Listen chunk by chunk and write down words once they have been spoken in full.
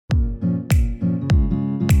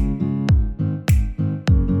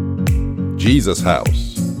Jesus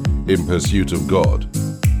House, in pursuit of God,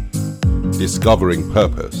 discovering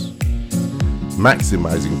purpose,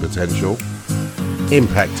 maximizing potential,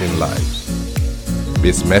 impacting lives.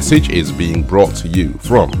 This message is being brought to you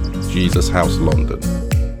from Jesus House London.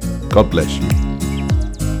 God bless you.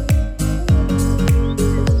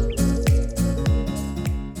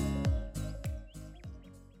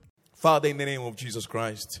 Father, in the name of Jesus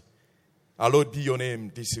Christ, our Lord, be your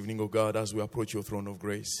name this evening, O God, as we approach your throne of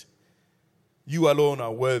grace. You alone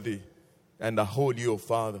are worthy and are holy, O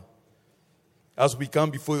Father. As we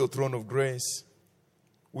come before your throne of grace,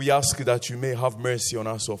 we ask that you may have mercy on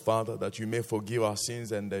us, O Father, that you may forgive our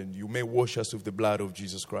sins and then you may wash us with the blood of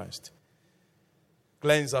Jesus Christ.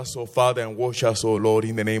 Cleanse us, O Father, and wash us, O Lord,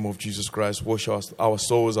 in the name of Jesus Christ. Wash us, our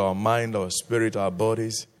souls, our mind, our spirit, our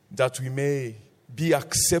bodies, that we may be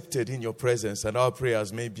accepted in your presence and our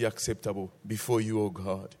prayers may be acceptable before you, O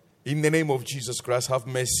God. In the name of Jesus Christ, have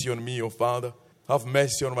mercy on me, O Father. Have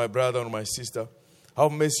mercy on my brother and my sister.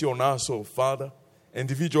 Have mercy on us, O Father.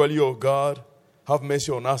 Individually, O God. Have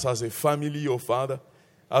mercy on us as a family, O Father,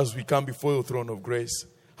 as we come before your throne of grace.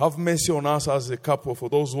 Have mercy on us as a couple, for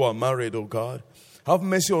those who are married, O God. Have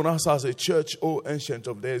mercy on us as a church, O Ancient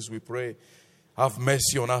of Days, we pray. Have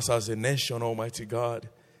mercy on us as a nation, Almighty God.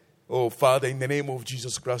 Oh, Father, in the name of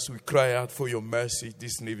Jesus Christ, we cry out for your mercy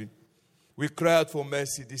this evening. We cry out for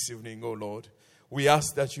mercy this evening, oh Lord. We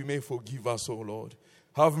ask that you may forgive us, oh Lord.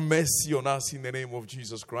 Have mercy on us in the name of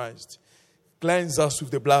Jesus Christ. Cleanse us with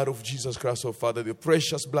the blood of Jesus Christ, oh Father, the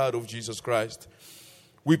precious blood of Jesus Christ.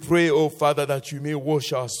 We pray, oh Father, that you may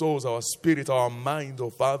wash our souls, our spirit, our mind, oh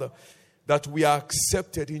Father, that we are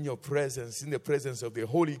accepted in your presence, in the presence of the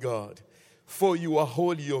Holy God. For you are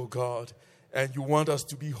holy, oh God. And you want us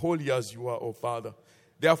to be holy as you are, O Father.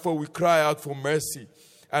 Therefore, we cry out for mercy.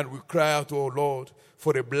 And we cry out, O Lord,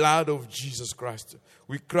 for the blood of Jesus Christ.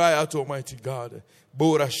 We cry out, Almighty God.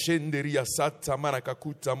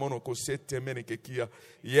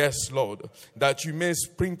 Yes, Lord. That you may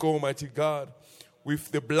sprinkle, Almighty God, with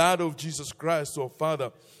the blood of Jesus Christ, O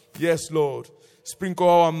Father. Yes, Lord. Sprinkle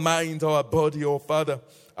our mind, our body, O Father.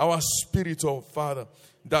 Our spirit, O Father.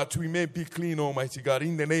 That we may be clean, Almighty God,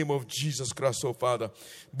 in the name of Jesus Christ, oh Father.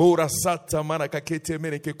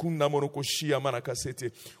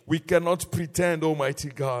 We cannot pretend, Almighty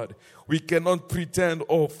God. We cannot pretend,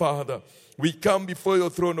 oh Father. We come before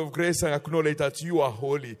your throne of grace and acknowledge that you are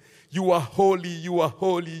holy. You are holy, you are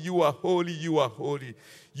holy, you are holy, you are holy.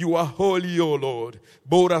 You are holy, O Lord.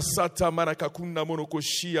 The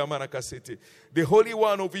Holy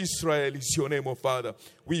One of Israel is your name, O Father.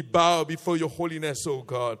 We bow before your holiness, O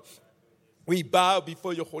God. We bow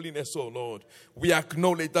before your holiness, O Lord. We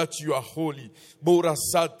acknowledge that you are holy.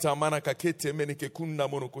 Borasata manakakete meneke kunna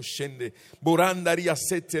monoko shende. Borandaria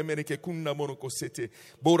sete meneke kunna monoko sete.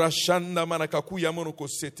 Borashanda manakakuya monoko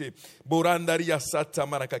sete. Borandaria sata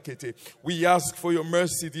manakakete. We ask for your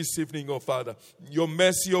mercy this evening, O Father. Your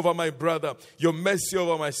mercy over my brother. Your mercy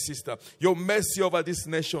over my sister. Your mercy over this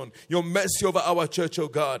nation. Your mercy over our church, O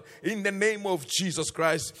God. In the name of Jesus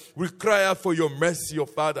Christ, we cry out for your mercy, O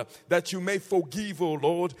Father, that you may forgive, O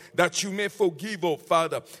Lord, that you may forgive, O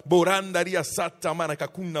Father.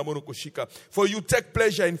 For you take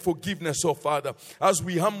pleasure in forgiveness, O Father, as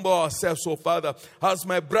we humble ourselves, O Father, as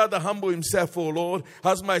my brother humble himself, O Lord,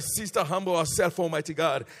 as my sister humble herself, Almighty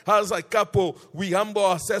God, as a couple, we humble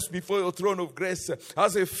ourselves before your throne of grace,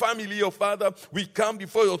 as a family, O Father, we come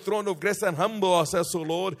before your throne of grace and humble ourselves, O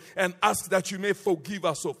Lord, and ask that you may forgive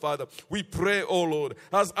us, O Father. We pray, O Lord,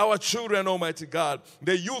 as our children, Almighty God,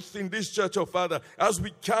 the youth in this church, O Father, as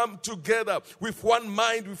we come together with one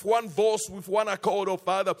mind, with one voice, with one accord, O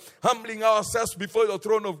Father, humbling ourselves before your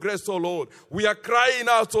throne of grace, O Lord. We are crying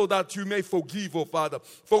out so that you may forgive, O Father.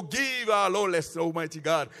 Forgive our lawless, Almighty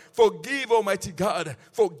God. Forgive, Almighty God.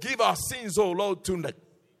 Forgive our sins, O Lord, tonight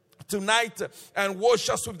and wash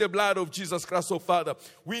us with the blood of Jesus Christ, oh Father.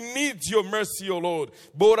 We need your mercy, oh Lord.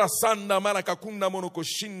 Bora sanda manaka kunda monoko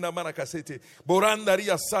shinda manaka sete.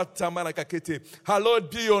 Borandaria sata manaka kete. Hallowed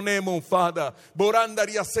be your name, oh Father.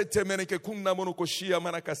 Borandaria sete meneke kunda monoko shia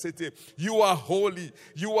manaka sete. You are holy.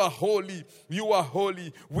 You are holy. You are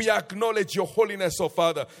holy. We acknowledge your holiness, oh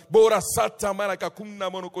Father. Bora sata manaka kunda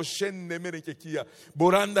monoko shende meneke kia.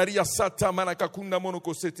 Borandaria sata manaka kunda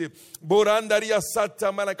monoko sete. Borandaria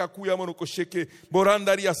sata manaka kakuya monoko sheke.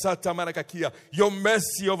 Borandaria sata manakakia. Your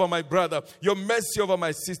mercy over my brother. Your mercy over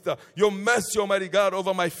my sister. Your mercy, Almighty God,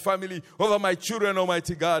 over my family, over my children,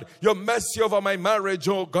 Almighty God. Your mercy over my marriage,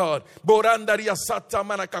 oh God. Borandaria sata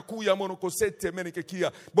manakakuya monoko sete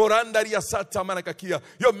menekekia. Borandaria sata manakakia.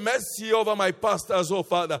 Your mercy over my pastors, oh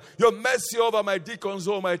Father. Your mercy over my deacons,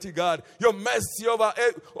 Almighty God. Your mercy over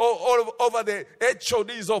the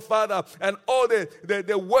HODs, oh Father, and all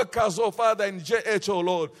the workers, oh Father, in JH, oh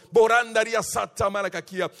Lord. Borandaria sata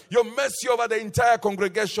manakakia. Your mercy over the entire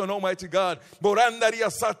congregation, Almighty God. Borandaria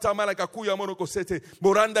sata manakakuya monokosete.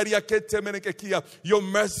 Borandaria kete menekekia. Your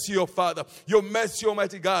mercy, oh Father. Your mercy,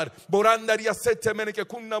 Almighty God. Borandaria sete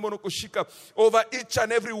menekekuna monokoshika. Over each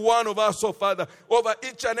and every one of us, oh Father. Over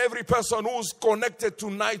each and every person who's connected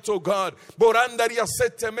tonight, oh God. Borandaria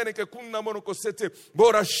sete menekekuna monokosete.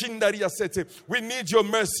 Borashindaria sete. We need your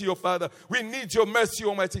mercy, oh Father. We need your mercy,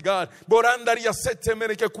 Almighty God. Borandaria sete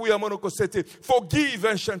menekekuya monokosete. Forgive,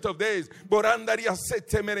 Ancient of Days. Borandaria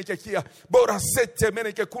sete menekekia. Bora sete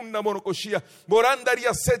menekekuna monokoshia.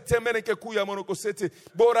 Borandaria sete menekekuya monokosete.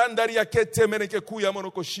 Borandaria kete menekekuya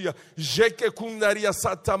monokoshia. Jeke kundaria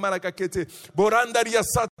sata malakakete. Borandaria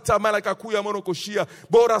sata malakakuya monokoshia.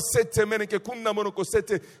 Bora sete menekekuna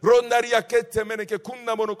monokosete. Rondaria kete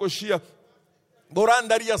menekekuna monokoshia.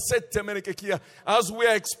 Borandaria sete menekekia. As we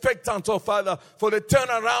are expectant, oh Father, for the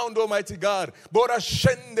turnaround, Almighty God. Bora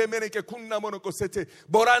shende menekekuna monokosete.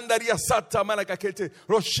 Borandaria sata malakakete.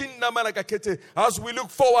 Roshinda malakakete. As we look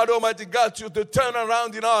forward, Almighty God, to the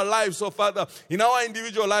turnaround in our lives, oh Father. In our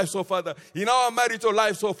individual lives, oh Father. In our marital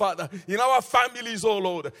lives, oh Father. In our families, oh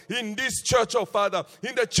Lord. In this church, oh Father.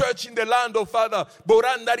 In the church, in the land, oh Father.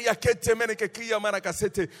 Borandaria kete menekekia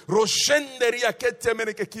manakasete. Roshenderia kete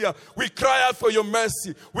menekekia. We cry out for your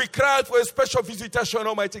mercy. We cry out for a special visitation,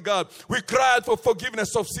 Almighty God. We cry out for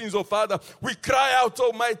forgiveness of sins, oh Father. We cry out,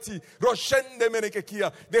 Almighty, Roshende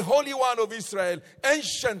Menekekia, the Holy One of Israel,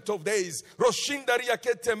 Ancient of Days, Roshindaria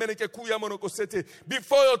Kete Menekekuya Monokosete,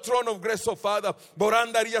 before your throne of grace, oh Father,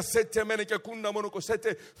 Borandaria Sete Menekekunda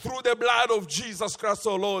Monokosete, through the blood of Jesus Christ,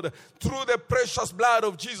 oh Lord, through the precious blood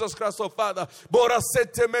of Jesus Christ, oh Father, Bora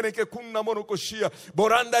Sete Menekekunda Monokoshia,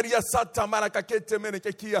 Borandaria Sata Marakakete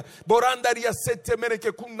Menekekia, Borandaria Sete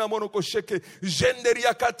Menekekunda Monokosheke,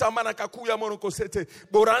 Genderia Kata Manakakuya Monokosete,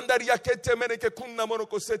 Borandaria Kete Menekekunda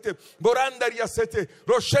Monokosete, Borandaria Sete,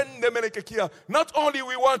 Roshende Menekekia. Not only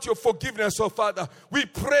we want your forgiveness, oh Father, we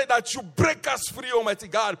pray that you break us free, Almighty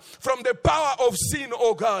God, from the power of sin,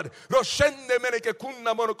 oh God. Roshende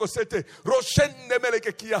Menekekunda Monokosete, Roshende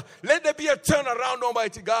Menekekia. Let there be a turnaround,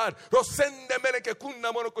 Almighty God. Roshende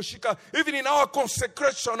Menekekunda Monokoshika, even in our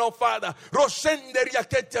consecration, oh Father. Roshenderia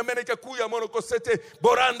Kete Menekekuya Monokosete,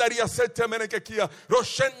 Borandaria Sete Menekekia,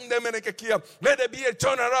 Roshende Menekekia. Let there be a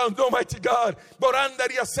turnaround, Almighty God.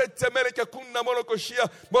 Borandaria Sete Menekekunda Monokoshia,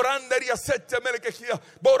 Borandaria Sete Menekekia,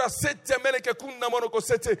 Bora Sete Menekekunda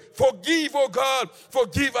Monokosete. Forgive, oh God.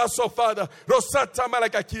 Forgive us, oh Father. Rosata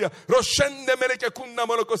Malakakia, Roshende Menekekunda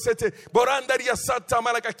Monokosete, Borandaria Sata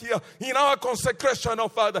Malakakia. In our consecration, oh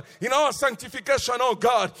Father, in our sanctification, oh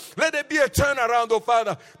God, let there be a turnaround, oh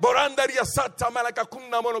Father. Borandaria Sata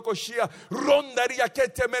Malakakunda Monokoshia, Rondaria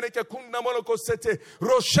Kete Menekekunda Monokosete,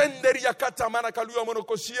 Roshenderia Kata Manakaluya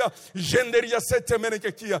Monokoshia, Genderia Sete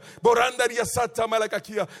Menekekia, Borandaria Sata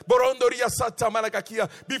Malakakia, Borondoria Sata Malakakia,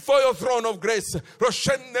 before your throne of grace,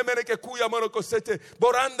 Roshende Menekekuya Monokosete,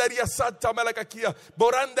 Borandaria Sata Malakakia,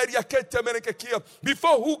 Borandaria Kete Menekekia,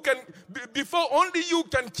 before only you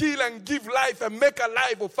can kill and give life and make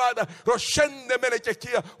alive, oh Father, Roshende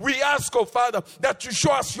Menekekia. We ask, oh Father, that you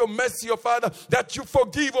show us your mercy, oh Father, that you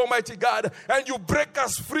forgive, Almighty God, and you break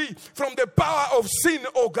us free from the power of sin,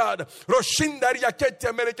 oh God. Roshindaria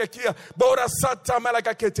Kete Menekekia, Bora Sata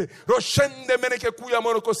Malakakete, Roshende Menekekuya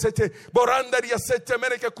Monokosete, Borandaria Sete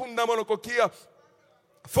Menekekunda Monokokia.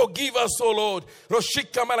 Forgive us, O Lord.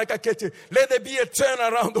 Roshika Malakakete. Let there be a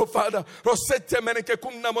turnaround, O Father. Rosete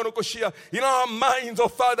Menekekunda Monokoshia. In our minds, O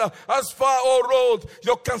Father, as far, O Lord,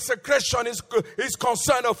 your consecration is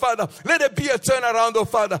concerned, O Father. Let there be a turnaround, O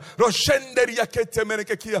Father. Roshenderia Kete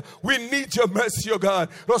Menekekia. We need your mercy, O God.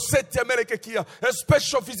 Rosete Menekekia. A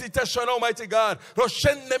special visitation, Almighty God.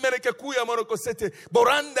 Roshende Menekekuya Monokosete.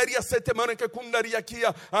 Borandaria Sete Menekekunda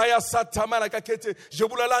Riakia. Ayasata Malakakete.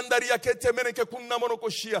 Jebulalandaria Kete Menekekunda Monokoshia.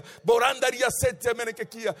 monokoshia. Borandaria sete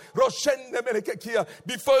menekekia. Roshende menekekia.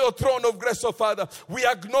 Before your throne of grace, oh Father, we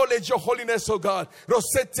acknowledge your holiness, oh God.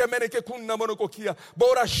 Rosete menekekuna monokokia.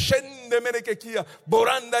 Bora shende menekekia.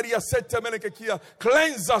 Borandaria sete menekekia.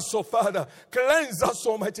 Cleanse us, oh Father. Cleanse us,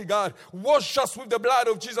 Almighty God. Wash us with the blood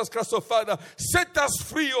of Jesus Christ, oh Father. Set us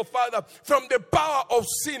free, oh Father, from the power of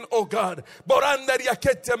sin, oh God. Borandaria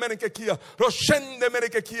kete menekekia. Roshende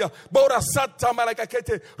menekekia. Bora sata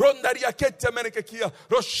malakakete. Rondaria kete menekekia.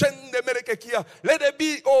 Roshende menekekia. Let it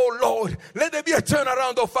be, oh Lord. Let there be a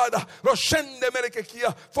turnaround, oh Father. Roshende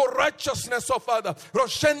menekekia. For righteousness, oh Father.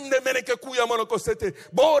 Roshende menekekuya monokosete.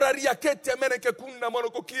 Bora riakete menekekunda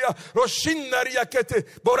monokokia. Roshinda riakete.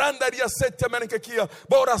 Boranda riasete menekekia.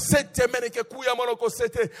 Bora sete menekekuya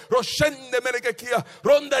monokosete. Roshende menekekia.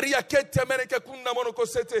 Ronda riakete menekekunda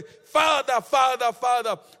monokosete. Father, Father,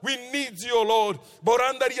 Father, we need you, oh Lord.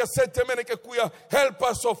 Boranda riasete menekekuya. Help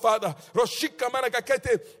us, oh Father. Roshika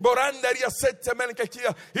menekekete. Boranda riasete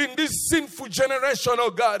menekekia. In this sinful generation,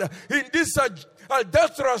 oh God. In this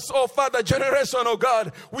adulterous, oh Father, generation, oh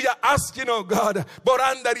God, we are asking, oh God,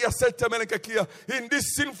 in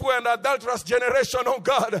this sinful and adulterous generation, oh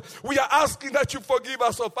God, we are asking that you forgive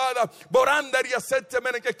us, oh Father,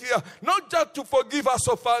 not just to forgive us,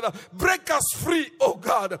 oh Father, break us free, oh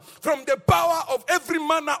God, from the power of every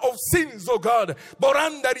manner of sins, oh God.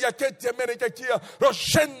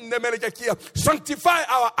 Sanctify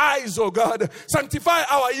our eyes, oh God, sanctify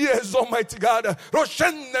our ears, Almighty God.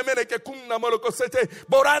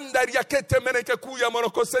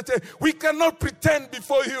 We cannot pretend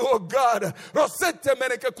before you, oh God.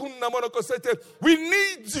 We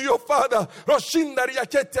need you, Father.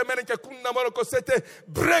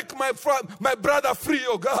 Break my brother free,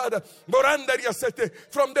 oh God,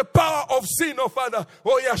 from the power of sin, oh Father.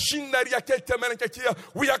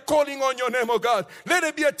 We are calling on your name, oh God. Let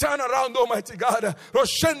it be a turnaround, Almighty God.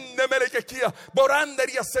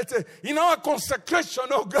 In our consecration,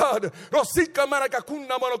 oh God.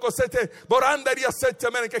 Kuna monokosete borandaria sete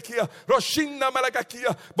menekekia roshinda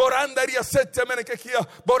malakakia borandaria sete menekekia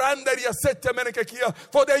borandaria sete menekekia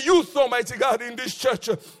for the youth, Almighty God, in this church,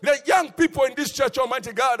 the young people in this church,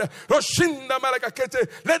 Almighty God, roshinda malakakete,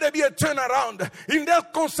 let there be a turnaround in their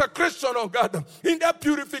consecration, oh God, in their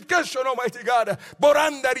purification, Almighty God.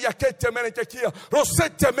 Borandaria kete menekekia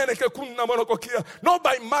rosete menekekuna monokokia, not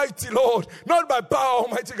by mighty, Lord, not by power,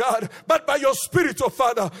 Almighty God, but by your Spirit, oh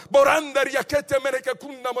Father. Borandaria kete meneke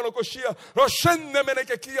kunda monokoshia roshende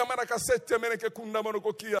meneke kia manakasete meneke kunda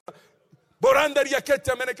monokokia boranda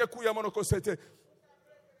riakete meneke kuya monokosete.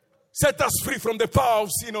 Set us free from the power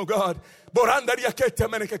of sin, oh God. Boranda riakete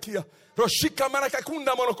meneke kia roshika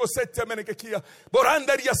manakakunda monokosete meneke kia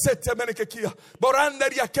boranda riasete meneke kia boranda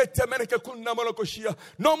riakete meneke kunda monokoshia.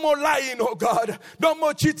 No more lying, oh God. No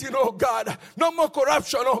more cheating, oh God. No more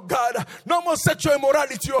corruption, oh God. No more sexual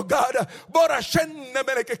immorality, oh God. Borashenne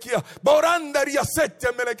meneke kia boranda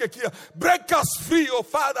riasete meneke kia. Break us free, oh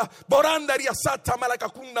Father. Boranda riasata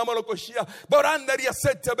malakakunda monokoshia boranda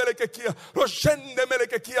riasete meneke kia roshende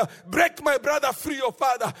meneke kia. Break my brother free, oh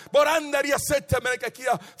Father. Boranda riasete meneke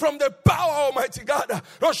kia from the power, Almighty God, of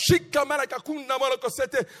the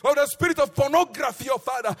spirit of pornography, oh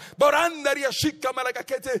Father.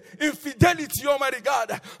 Infidelity, Almighty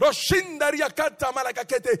God.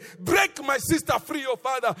 Break my sister free, oh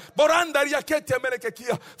Father.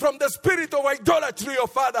 From the spirit of idolatry, oh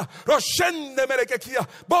Father.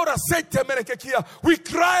 We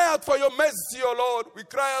cry out for your mercy, oh Lord. We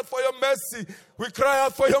cry out for your mercy. We cry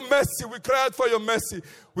out for your mercy. We cry out for your mercy.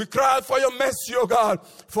 We cry out for your mercy, oh God.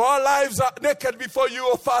 For our lives are naked before you,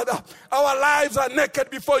 oh Father. Our lives are naked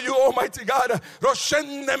before you, Almighty God.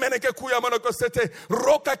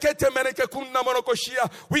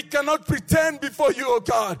 We cannot pretend before you, oh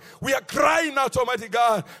God. We are crying out, Almighty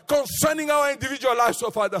God, concerning our individual lives, oh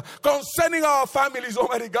Father. Concerning our families,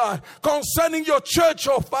 Almighty God. Concerning your church,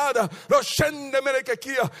 oh Father.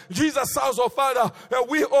 Jesus' house, oh Father.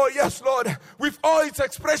 We, oh yes, Lord, with all its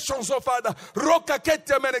expressions, oh Father.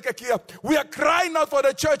 We are crying out for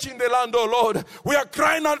the church in the land, oh Lord. We are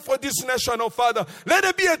crying out for this nation, oh Father. Let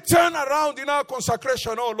there be a turnaround in our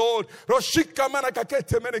consecration, oh Lord. Roshika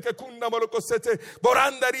manakakete menekekunda molokosete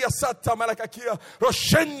borandaria sata malakakia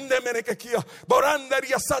roshende menekekia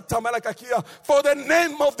borandaria sata malakakia. For the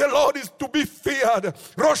name of the Lord is to be feared.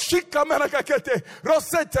 Roshika manakakete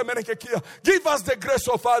rosete menekekia. Give us the grace,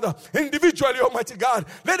 oh Father, individually, Almighty God.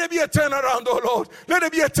 Let there be a turnaround, oh Lord. Let there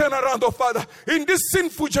be a turnaround, oh Father. In this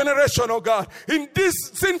sinful generation, oh God. In this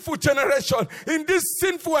sinful generation. In this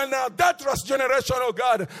sinful and adulterous generation, oh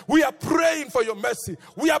God. We are praying for your mercy.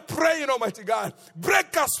 We are praying, Almighty God.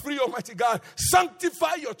 Break us free, Almighty God.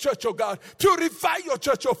 Sanctify your church, oh God. Purify your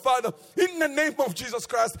church, oh Father. In the name of Jesus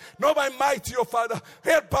Christ. Not by might, oh Father.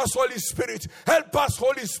 Help us, Holy Spirit. Help us,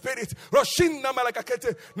 Holy Spirit.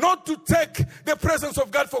 Not to take the presence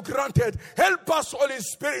of God for granted. Help us, Holy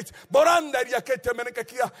Spirit.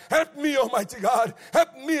 Help me, Almighty God.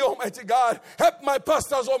 Help me, Almighty God. Help my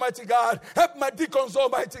pastors, Almighty God. Help my deacons,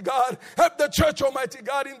 Almighty God. Help the church, Almighty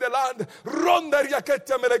God, in the land.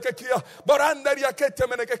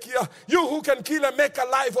 You who can kill and make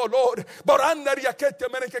alive, oh Lord.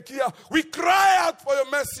 We cry out for your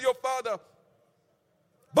mercy, oh Father.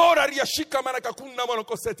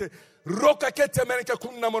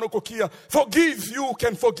 Forgive, you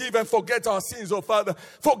can forgive and forget our sins, oh Father.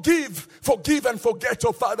 Forgive and forget,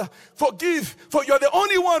 oh Father. Forgive, for you're the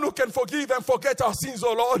only one who can forgive and forget our sins,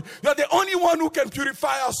 oh Lord. You're the only one who can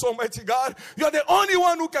purify us, Almighty God. You're the only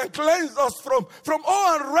one who can cleanse us from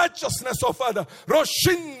all unrighteousness, oh Father.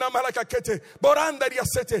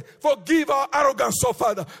 Forgive our arrogance, oh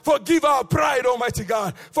Father. Forgive our pride, Almighty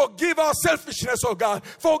God. Forgive our selfishness, oh God.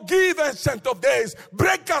 Forgive, Ancient of Days.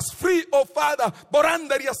 Break us free, oh Father,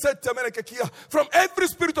 from every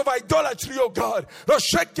spirit of idolatry, oh God.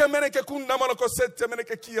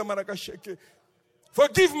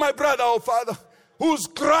 Forgive my brother, oh Father, who's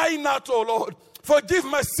crying out, oh Lord. Forgive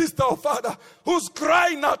my sister, oh Father, who's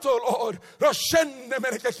crying out, oh Lord.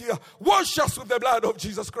 Wash us with the blood of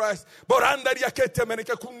Jesus Christ.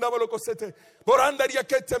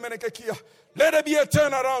 Let there be a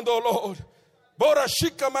turnaround, oh Lord. Bora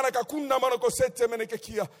shika manaka kunna manoko sete meneke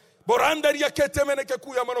kia. Boranda riakete meneke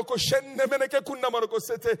kuya manoko shenne meneke kunna manoko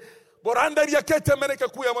sete. Boranda riakete meneke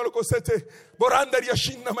kuya manoko sete. Boranda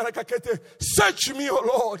riashinna manaka kete. Search me, O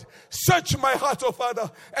Lord. Search my heart, O Father,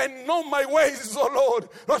 and know my ways, O Lord.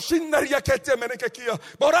 Roshinna riakete meneke kia.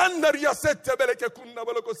 Boranda riasete meneke kunna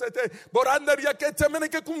manoko sete. Boranda riakete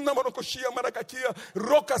meneke kunna manoko shia manaka kia.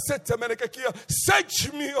 Roka sete meneke kia.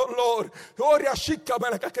 Search me, O Lord. Oriashika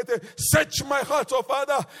manaka kete. Search my heart, O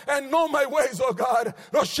Father, and know my ways, O God.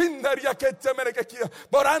 Roshinna riakete meneke kia.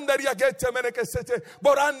 Boranda riakete meneke sete.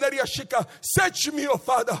 Boranda riashika. Search me, O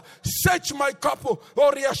Father. Search my couple.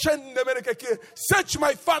 Search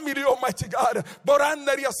my family, Almighty God.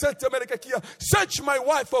 Search my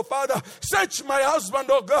wife, O Father. Search my husband,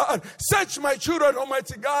 O God. Search my children,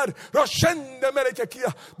 Almighty God.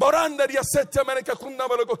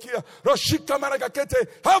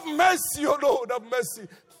 Have mercy, O Lord. Have mercy.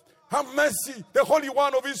 Have mercy, the Holy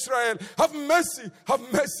One of Israel. Have mercy. Have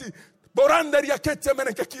mercy.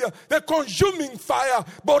 The consuming fire,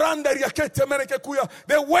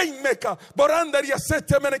 the way maker,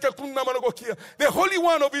 the Holy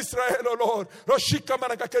One of Israel, O Lord. You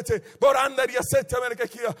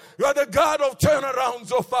are the God of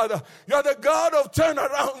turnarounds, O Father. You are the God of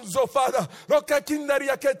turnarounds, O Father. You are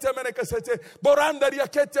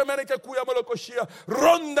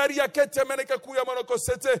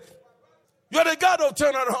the God of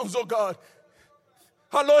turnarounds, O God.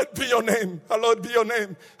 Hallowed be your name. Hallowed be your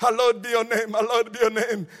name. Hallowed be your name. Hallowed be your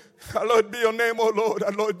name. Hallowed be your name, O Lord.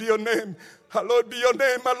 Hallowed be your name. Hallowed be your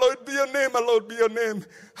name. Hallowed be your name. Hallowed be your name.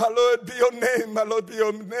 Hallowed be your name. Hallowed be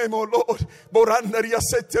your name, O Lord. Borandaria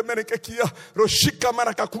sete menekekia. Roshika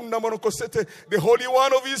manakakunda monokosete. The Holy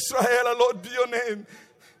One of Israel. Hallowed be your name.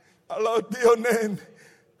 Hallowed be your name.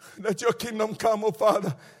 Let your kingdom come, O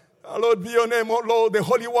Father. Hallowed be your name, O Lord, the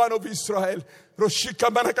Holy One of Israel. The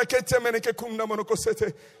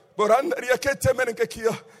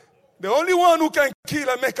only one who can kill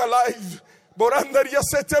and make alive.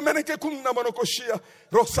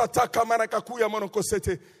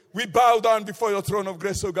 We bow down before your throne of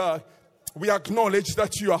grace, O God. We acknowledge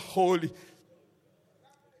that you are holy.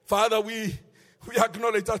 Father, we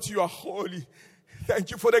acknowledge that you are holy. Thank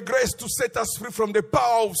you for the grace to set us free from the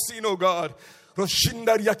power of sin, O God. Thank you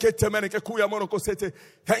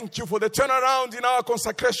for the turnaround in our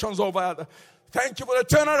consecrations, oh Father. Thank you for the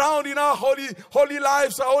turnaround in our holy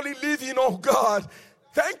lives, our holy living, oh God.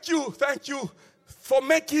 Thank you for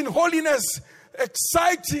making holiness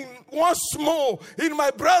exciting once more in my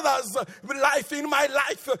brother's life, in my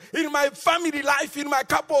life, in my family life, in my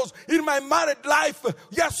couples, in my married life.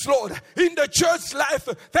 Yes, Lord, in the church life.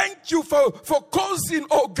 Thank you for causing,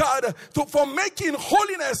 oh God, for making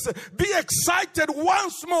holiness be excited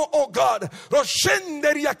once more, oh God.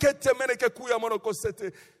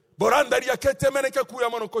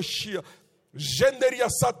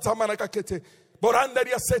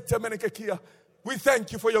 We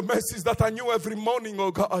thank you for your mercies that are new every morning,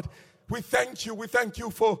 oh God. We thank you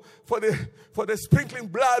for the sprinkling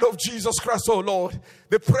blood of Jesus Christ, oh Lord.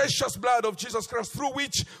 The precious blood of Jesus Christ through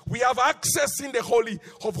which we have access in the Holy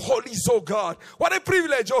of Holies, oh God. What a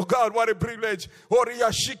privilege, oh God, what a privilege. What a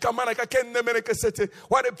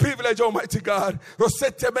privilege, Almighty God.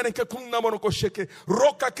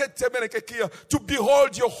 To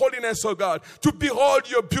behold your holiness, oh God. To behold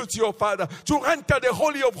your beauty, oh Father. To enter the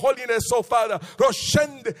Holy of Holiness, oh Father.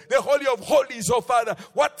 The Holy of Holies, oh Father.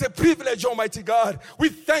 What a privilege, Almighty God. We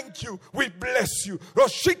thank you. We bless you.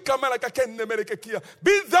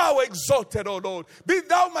 Be thou exalted, O Lord. Be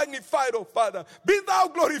thou magnified, O Father. Be thou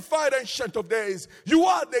glorified, Ancient of Days. You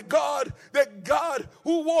are the God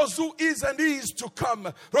who was, who is, and is to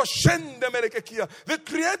come. The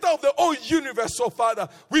creator of the whole universe, O Father.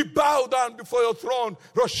 We bow down before your throne.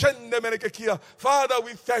 Father,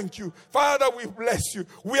 we thank you. Father, we bless you.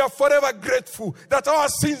 We are forever grateful that our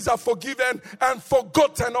sins are forgiven and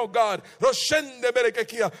forgotten, O God.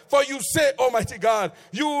 For you say, Almighty God,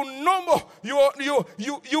 you will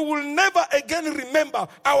never again remember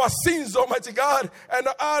our sins, Almighty God, and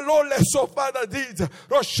our lawless, oh Father, deeds.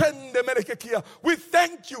 We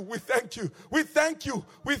thank you,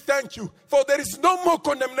 for there is no more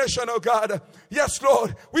condemnation, oh God. Yes,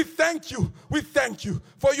 Lord, we thank you,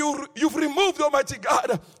 for you've removed, Almighty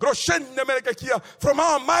God, from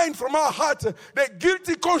our mind, from our heart, the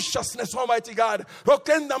guilty consciousness, Almighty God, of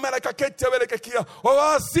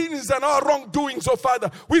our sins and our wrongdoings, oh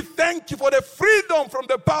Father. We thank you for the freedom from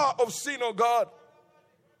the power of sin, oh God.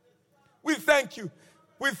 We thank you,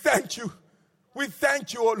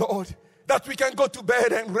 oh Lord, that we can go to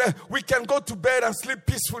bed and sleep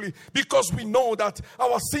peacefully because we know that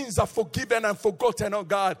our sins are forgiven and forgotten, oh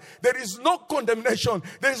God. There is no condemnation,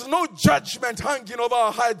 there is no judgment hanging over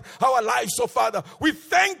our lives, oh Father. We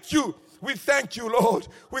thank you, Lord.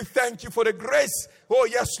 We thank you for the grace. Oh,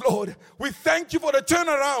 yes, Lord. We thank you for the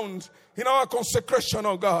turnaround in our consecration,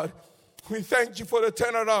 oh God. We thank you for the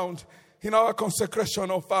turnaround in our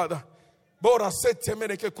consecration, oh Father.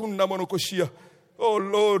 Oh,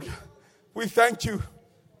 Lord, we thank you.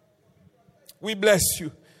 We bless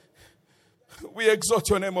you. We exalt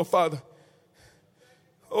your name, oh Father.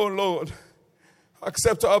 Oh, Lord,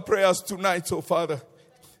 accept our prayers tonight, oh Father.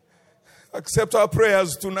 Accept our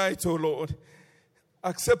prayers tonight, oh Lord.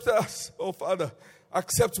 Accept us, oh Father.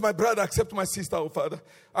 Accept my brother, accept my sister, oh Father.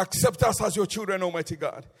 Accept us as your children, Almighty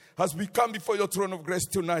God. As we come before your throne of grace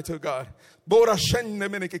tonight, oh God.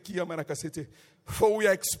 For we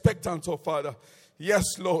are expectant, oh Father. Yes,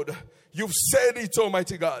 Lord. You've said it,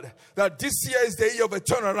 Almighty God, that this year is the year of a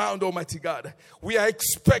turnaround, Almighty God. We are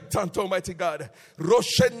expectant, Almighty God. As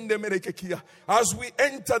we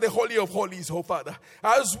enter the Holy of Holies, oh Father,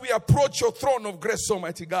 as we approach your throne of grace,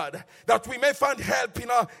 Almighty God, that we may find help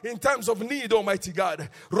in times of need, Almighty God.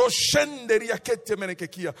 What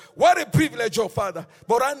a privilege, oh Father,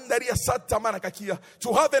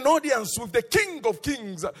 to have an audience with the King of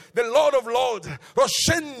Kings, the Lord of Lords.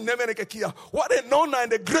 What an honor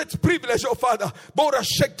and a great privilege, oh Father.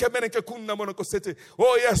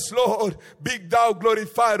 Oh yes, Lord. Be thou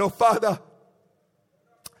glorified, oh Father.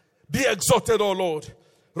 Be exalted, oh Lord.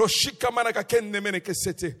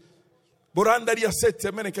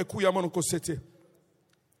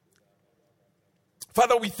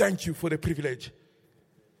 Father, we thank you for the privilege.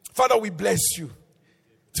 Father, we bless you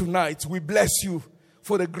tonight. We bless you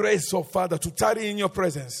for the grace of Father to tarry in your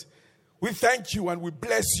presence. We thank you and we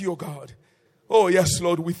bless you, oh God. Oh, yes,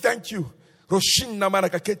 Lord, we thank you. For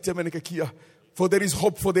there is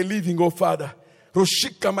hope for the living, oh Father.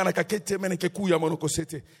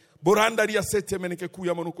 Borandaria sete meneke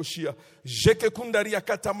kuya monokoshia. Jeke kundaria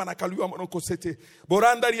kata manakaluya monokosete.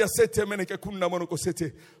 Borandaria sete meneke kunda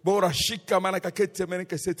monokosete. Bora shika manakakete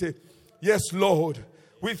meneke sete. Yes, Lord.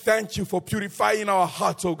 We thank you for purifying our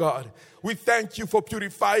hearts, oh God. We thank you for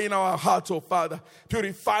purifying our hearts, oh Father.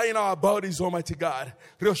 Purifying our bodies, Almighty God.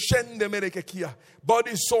 Roshende merekekia.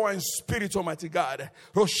 Body, soul, and spirit, Almighty God.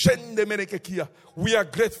 Roshende merekekia. We are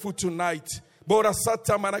grateful tonight. Bora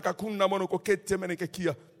sata manakakunda monokokete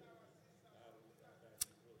merekekia.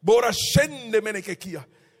 Bora shende menekekia.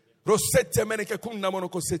 Rosete menekekunda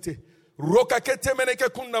monokosete. Rokakete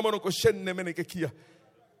menekekunda monokoshende menekekia.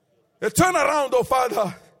 A turnaround, oh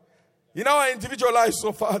Father, in our individual lives,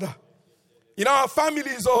 oh Father, in our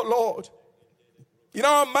families, oh Lord, in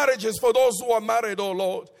our marriages for those who are married, oh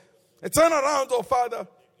Lord. A turnaround, oh Father,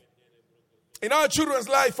 in our children's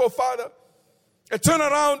life, oh Father. A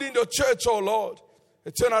turnaround in the church, oh Lord.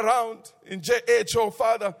 A turnaround in JH, oh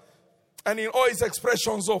Father, and in all its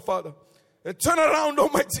expressions, oh Father. A turnaround,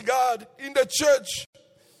 Almighty God, in the church,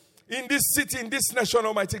 in this city, in this nation,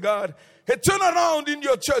 Almighty God. A turnaround in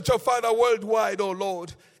your church, oh Father, worldwide, oh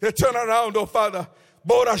Lord. A turnaround, oh Father.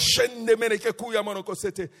 Bora shende meneke kuya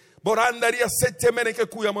monokosete. Borandaria sete meneke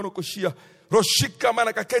kuya monokoshia. Roshika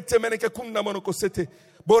manakakete meneke kunda monokosete.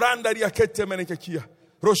 Borandaria kete meneke kia.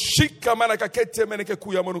 Roshika manakakete meneke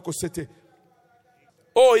kuya monokosete.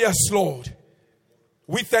 Oh yes, Lord.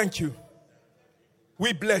 We thank you.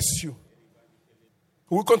 We bless you.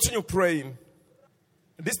 We'll continue praying.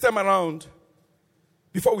 This time around,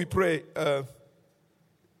 before we pray,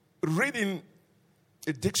 reading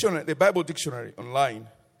a dictionary, the Bible dictionary online,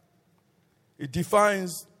 it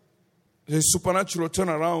defines the supernatural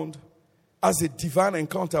turnaround as a divine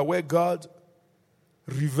encounter where God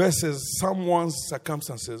reverses someone's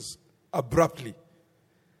circumstances abruptly,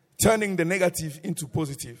 turning the negative into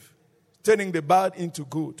positive, turning the bad into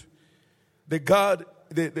good, the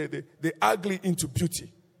ugly into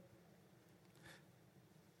beauty,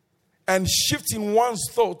 and shifting one's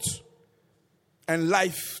thought and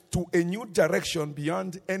life to a new direction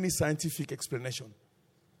beyond any scientific explanation.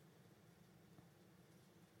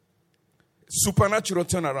 Supernatural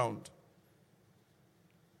turnaround.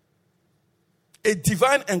 A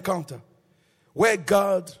divine encounter where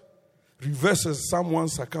God reverses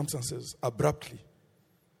someone's circumstances abruptly,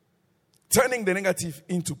 turning the negative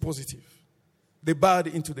into positive, the bad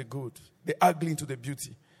into the good, the ugly into the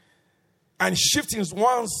beauty, and shifting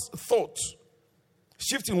one's thought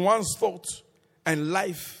and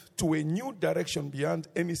life to a new direction beyond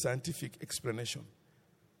any scientific explanation.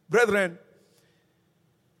 Brethren,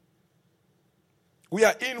 we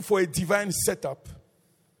are in for a divine setup,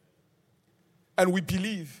 and we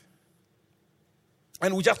believe,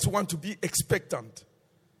 and we just want to be expectant.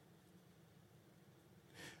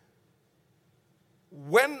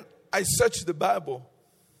 When I search the Bible,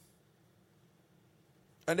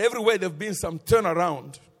 and everywhere there have been some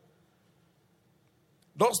turnaround,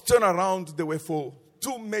 those turnarounds, they were for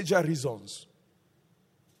two major reasons.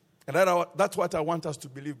 And that's what I want us to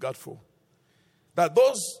believe God for. That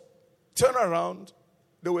those turnaround,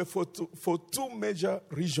 they were for two major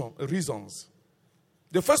reasons.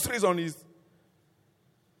 The first reason is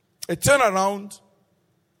a turnaround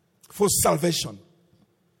for salvation.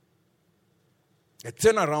 A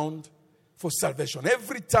turnaround for salvation.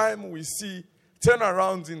 Every time we see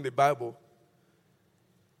turnarounds in the Bible,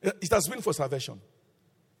 it has been for salvation.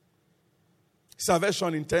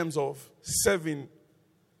 Salvation in terms of saving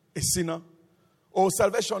a sinner, or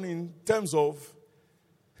salvation in terms of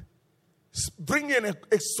bringing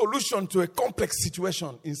a solution to a complex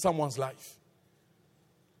situation in someone's life.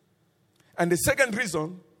 And the second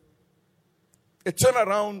reason, a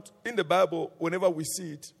turnaround in the Bible, whenever we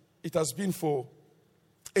see it, it has been for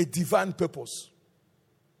a divine purpose.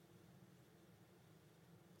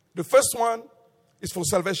 The first one is for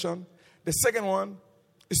salvation. The second one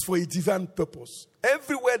is for a divine purpose.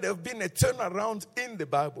 Everywhere there has been a turnaround in the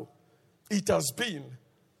Bible, it has been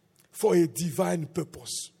for a divine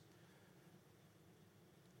purpose.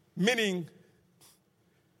 Meaning,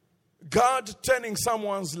 God turning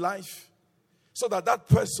someone's life so that that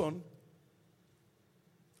person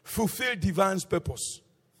fulfill divine purpose.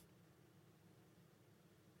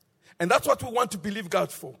 And that's what we want to believe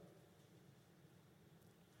God for,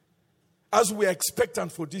 as we are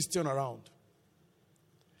expectant for this turnaround.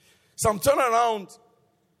 Some turnaround,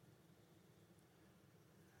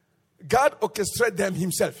 God orchestrated them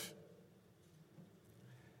himself.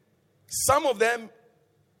 Some of them,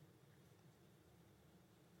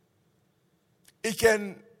 he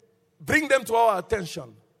can bring them to our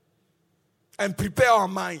attention and prepare our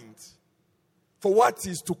mind for what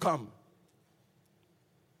is to come.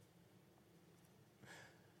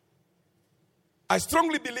 I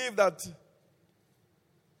strongly believe that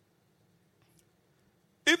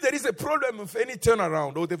if there is a problem of any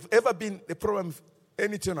turnaround, or there's ever been a problem of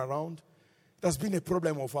any turnaround, it has been a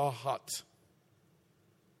problem of our heart.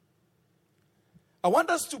 I want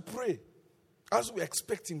us to pray as we're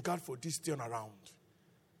expecting God for this turnaround.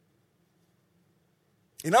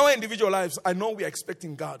 In our individual lives, I know we're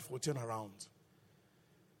expecting God for a turnaround.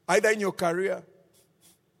 Either in your career,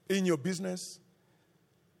 in your business,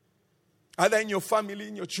 either in your family,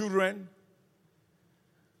 in your children,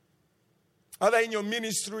 either in your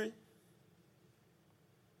ministry,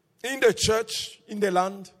 in the church, in the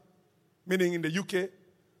land, meaning in the UK,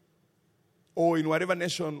 or in whatever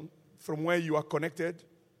nation from where you are connected,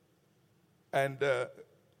 and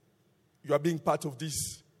you are being part of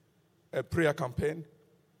this prayer campaign.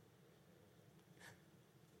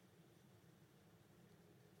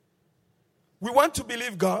 We want to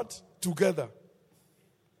believe God together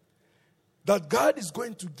that God is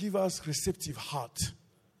going to give us receptive heart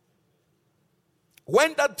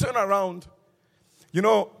When that turnaround,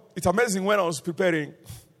 it's amazing when I was preparing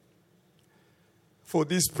for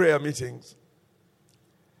these prayer meetings,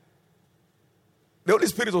 the Holy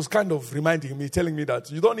Spirit was kind of reminding me, telling me that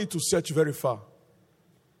you don't need to search very far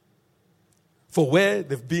for where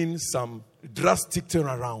there have been some drastic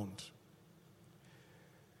turnaround.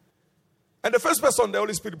 And the first person the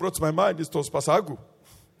Holy Spirit brought to my mind was Pastor Agu.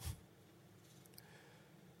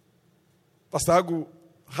 Pastor Agu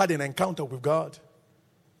had an encounter with God.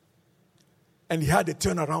 And he had a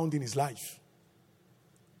turnaround in his life.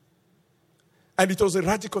 And it was a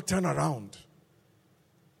radical turnaround.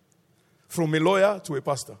 From a lawyer to a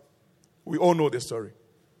pastor. We all know the story.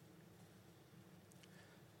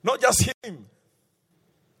 Not just him.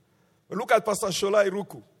 Look at Pastor Shola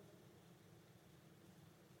Iruku.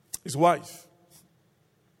 His wife.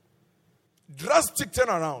 Drastic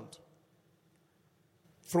turnaround.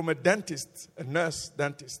 From a dentist, a nurse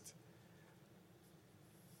dentist,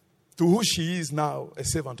 to who she is now, a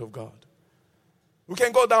servant of God. We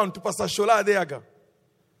can go down to Pastor Shola Adeaga,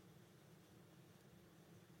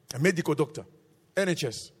 a medical doctor,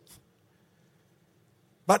 NHS.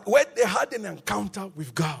 But when they had an encounter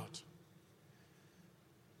with God,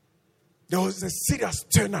 there was a serious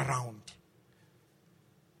turnaround.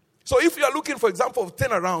 So if you are looking, for example, of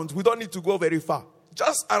turnaround, we don't need to go very far.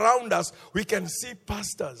 Just around us, we can see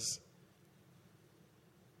pastors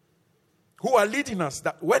who are leading us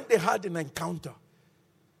that when they had an encounter,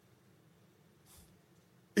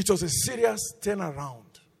 it was a serious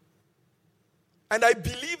turnaround. And I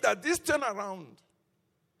believe that this turnaround,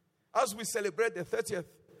 as we celebrate the 30th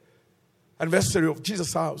anniversary of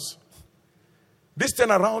Jesus' house, this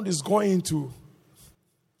turnaround is going to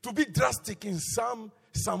be drastic in some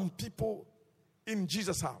people in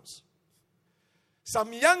Jesus' house.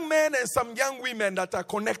 Some young men and some young women that are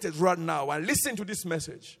connected right now and listen to this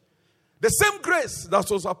message. The same grace that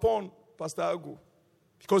was upon Pastor Agu,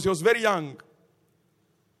 because he was very young,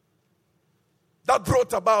 that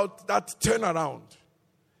brought about that turnaround.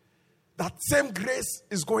 That same grace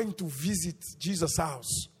is going to visit Jesus'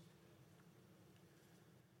 house.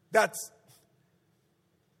 That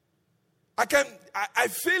I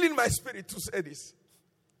feel in my spirit to say this.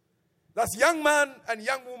 That young man and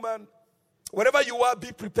young woman, wherever you are,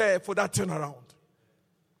 be prepared for that turnaround.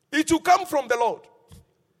 It will come from the Lord,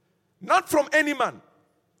 not from any man.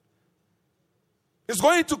 It's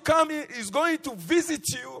going to come, it's going to visit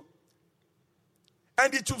you,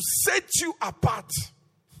 and it will set you apart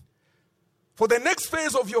for the next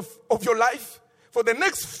phase of your life, for the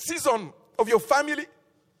next season of your family,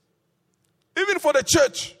 even for the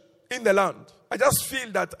church in the land. I just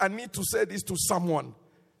feel that I need to say this to someone.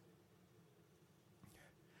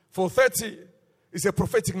 For 30 is a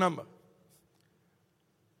prophetic number,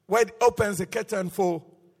 where it opens a curtain for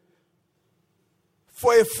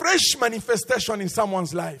a fresh manifestation in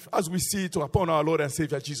someone's life, as we see it upon our Lord and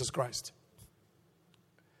Savior Jesus Christ.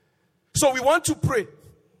 So we want to pray.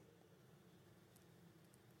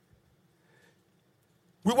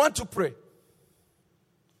 We want to pray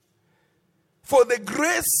for the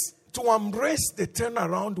grace to embrace the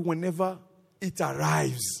turnaround whenever it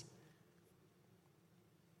arrives.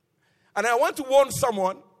 And I want to warn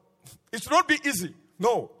someone, it will not be easy.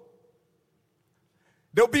 No.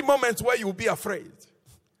 There will be moments where you will be afraid.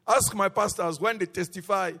 Ask my pastors when they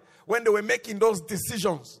testify, when they were making those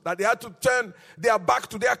decisions, that they had to turn their back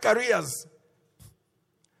to their careers,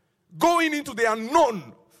 going into the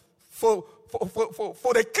unknown for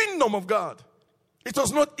the kingdom of God. It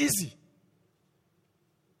was not easy.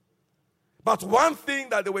 But one thing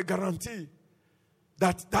that they were guaranteed,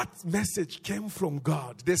 that message came from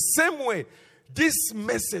God. The same way this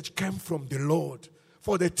message came from the Lord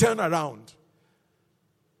for the turnaround.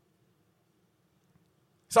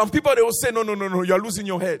 Some people, they will say, no, you're losing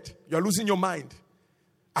your head. You're losing your mind.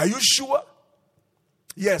 Are you sure?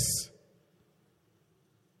 Yes.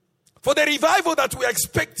 For the revival that we are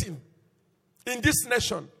expecting in this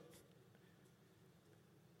nation,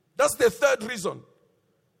 that's the third reason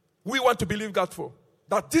we want to believe God for.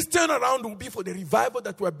 That this turnaround will be for the revival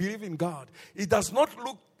that we are believing God. It does not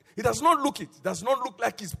look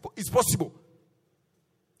like it's possible.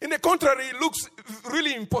 In the contrary, it looks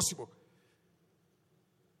really impossible.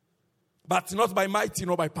 But not by might,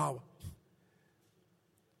 nor by power.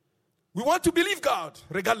 We want to believe God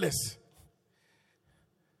regardless.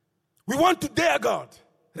 We want to dare God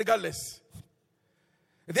regardless.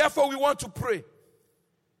 Therefore, we want to pray.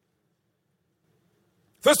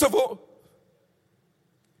 First of all,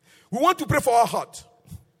 we want to pray for our heart.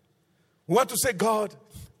 We want to say, God,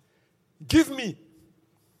 give me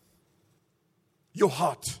your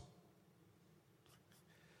heart.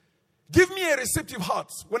 Give me a receptive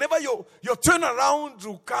heart. Whenever your turnaround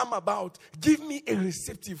will come about, give me a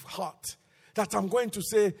receptive heart that I'm going to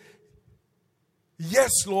say,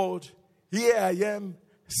 yes, Lord, here I am,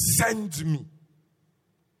 send me.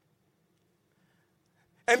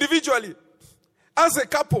 Individually, as a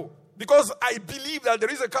couple, because I believe that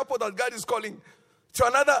there is a couple that God is calling to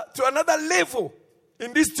another level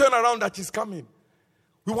in this turnaround that is coming.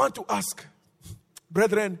 We want to ask,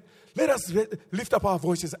 brethren, let us lift up our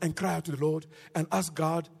voices and cry out to the Lord and ask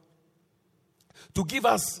God to give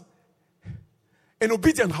us an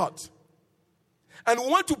obedient heart. And we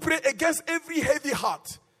want to pray against every heavy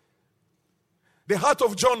heart. The heart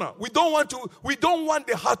of Jonah. We don't want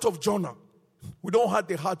the heart of Jonah. We don't have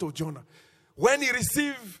the heart of Jonah. When he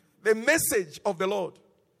received the message of the Lord,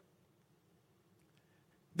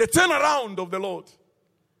 the turnaround of the Lord,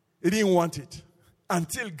 he didn't want it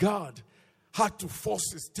until God had to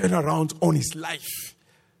force his turnaround on his life.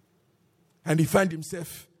 And he found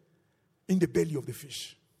himself in the belly of the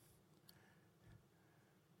fish.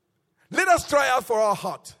 Let us try out for our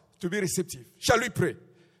heart to be receptive. Shall we pray?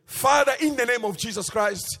 Father, in the name of Jesus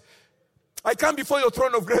Christ, I come before your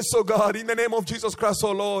throne of grace, oh God, in the name of Jesus Christ,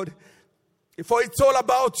 oh Lord. For it's all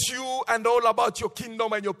about you and all about your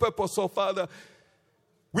kingdom and your purpose, oh Father.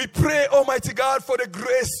 We pray, Almighty God, for the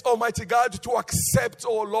grace, Almighty God, to accept,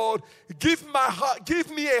 oh Lord. Give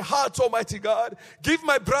me a heart, Almighty God. Give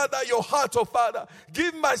my brother your heart, oh Father.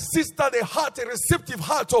 Give my sister the heart, a receptive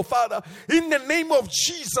heart, oh Father. In the name of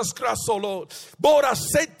Jesus Christ, oh Lord.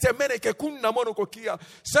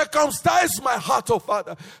 Circumcise my heart, oh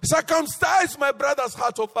Father. Circumcise my brother's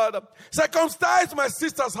heart, oh Father. Circumcise my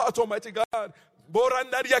sister's heart, Almighty God.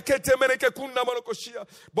 Borandaria kete meneke kunna monokoshia.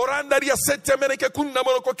 Borandaria sete meneke kunna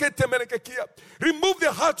monokokete meneke kia. Remove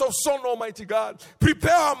the heart of stone, Almighty God.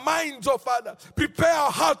 Prepare our minds, oh Father. Prepare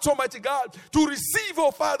our hearts, Almighty God, to receive,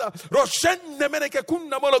 oh Father. Roshenne meneke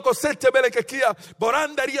kunna monokosete meneke kia.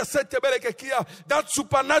 Borandaria sete meneke kia. That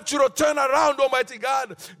supernatural turnaround, Almighty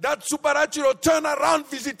God. That supernatural turnaround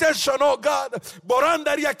visitation, oh God.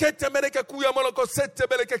 Borandaria kete meneke kuya monokosete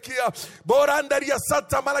meneke kia. Borandaria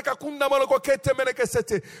sata malaka kunna monokokete. Give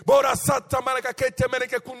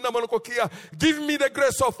me the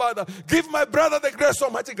grace, oh Father. Give my brother the grace,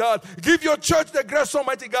 Almighty God. Give your church the grace,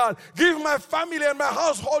 Almighty God. Give my family and my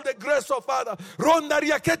household the grace, oh Father.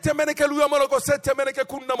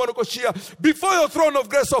 Before your throne of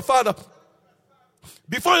grace, oh Father.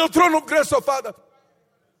 Before your throne of grace, oh Father.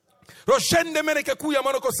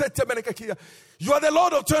 You are the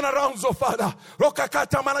Lord of turnarounds, oh Father.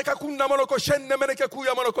 Rokakata manaka kunna monoko shenne meneke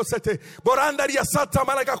kuya monoko sete. Boranda ria sata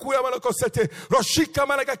manaka kuya monoko sete. Roshika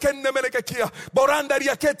manaka kenne meneke kia. Boranda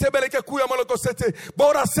ria kete meneke kuya monoko sete.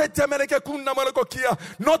 Bora sete meneke kunna monoko kia.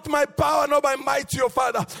 Not my power, not by might, oh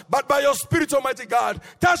Father, but by your Spirit, Almighty God.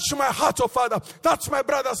 Touch my heart, oh Father. Touch my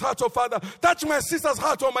brother's heart, oh Father. Touch my sister's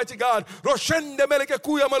heart, Almighty God. Roshende meneke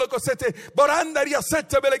kuya monoko sete. Boranda ria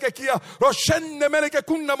sete meneke kia. Roshende meneke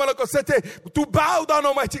kunna monoko sete. To bow down,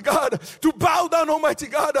 Almighty God. To bow down, Almighty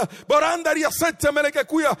God.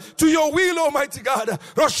 To your will, Almighty God.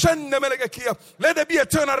 Let there be a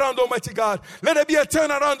turnaround, Almighty God. Let there be a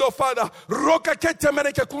turnaround, oh Father.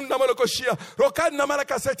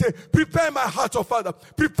 Prepare my heart, oh Father.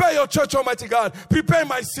 Prepare your church, Almighty God. Prepare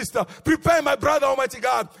my sister. Prepare my brother, Almighty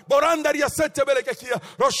God.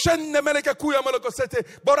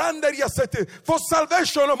 For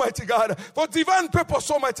salvation, Almighty God. For divine purpose,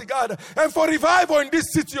 Almighty God. And for revival in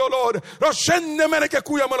this city, oh Lord.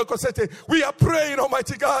 We are praying,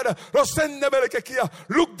 Almighty God.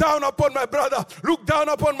 Look down upon my brother. Look down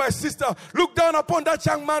upon my sister. Look down upon that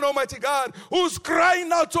young man, Almighty God, who's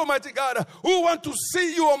crying out, Almighty God, who want to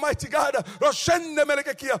see you, Almighty God,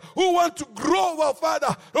 who want to grow, oh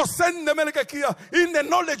Father, in the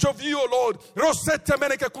knowledge of you, oh Lord.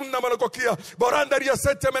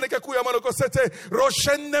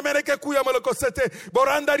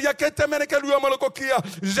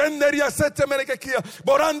 Genderia sette menekekia,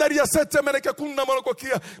 Borandaria sette menekekuna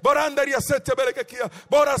monokokia, Borandaria sette menekekia,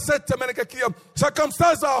 Bora sette menekekia.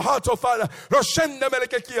 Circumcise our heart, oh Father. Roshende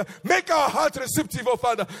menekekia. Make our heart receptive, oh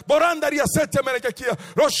Father. Borandaria sette menekekia,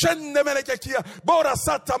 Roshende menekekia, Bora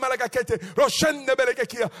sata menekekete, Roshende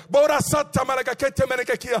menekekia, Bora sata menekekete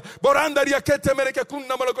menekekia, Borandaria kete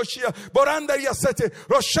menekekuna monokoshia, Borandaria sette,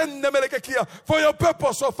 Roshende menekekia. For your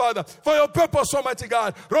purpose, oh Father. For your purpose, Almighty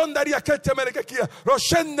God. Rondaria kete menekekia,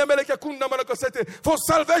 Roshende menekekuna monokosete. For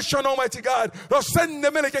salvation, Almighty God. Roshende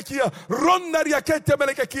menekekia, Rondaria kete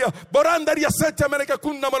menekekia, Borandaria sete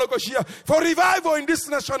menekekuna monokoshia. For revival in this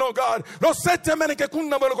nation, oh God. Rosete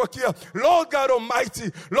menekekuna monokokia. Lord God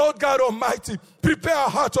Almighty, Lord God Almighty, Prepare our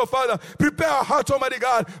heart, oh Father. Prepare our heart, Almighty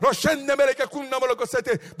God. Roshende meleke kuna moloko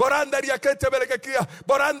sete. Borandaria kete meleke kia.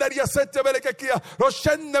 Borandaria sete meleke kia.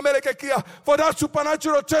 Roshende meleke kia. For that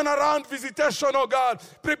supernatural turnaround visitation, oh God.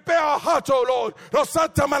 Prepare our heart, oh Lord.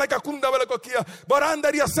 Rosata malaka kunda meleko kia.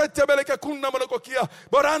 Borandaria sete meleke kuna moloko kia.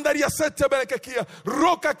 Borandaria sete meleke kia.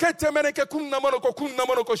 Roka kete meleke kuna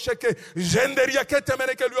moloko sheke. Jenderia kete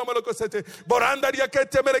meleke lua moloko sete. Borandaria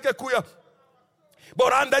kete meleke kuya.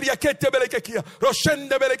 Borandaria kete belekekia,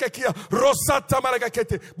 roshende belekekia, rosata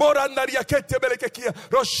malakakete, borandaria kete belekekia,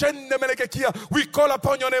 roshende belekekia. We call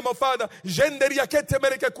upon your name, O Father. Jenderia kete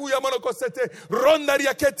belekekuya monokosete,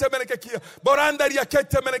 rondaria kete belekekia, borandaria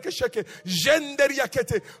kete belekesheke, jenderia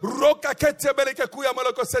kete, roka kete belekekuya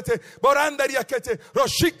monokosete, borandaria kete,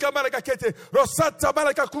 roshika malakakete, rosata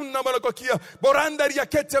malakakuna monokokia, borandaria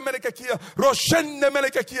kete belekekia, roshende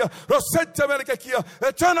belekekia, rosete belekekia.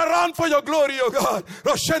 Turn around for your glory, O God.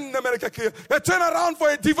 Turn around for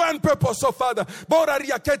a divine purpose, oh Father.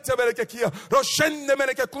 Boraria kete belekekia, roshende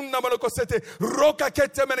meleke kunna molokosete, roka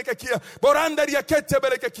kete belekekia, borandaria kete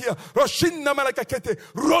belekekia, roshinna melekete,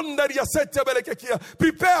 rondaria sete belekekia.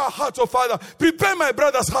 Prepare our heart, oh Father. Prepare my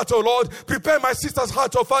brother's heart, oh Lord. Prepare my sister's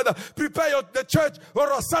heart, oh Father. Prepare the church,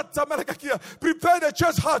 rosata melekakia. Prepare the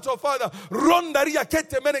church heart, oh Father. Rondaria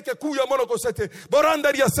kete meleke kuya molokosete,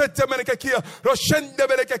 borandaria sete melekekia, roshende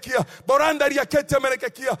belekekia, borandaria kete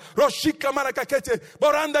menekekia, roshika manakakete,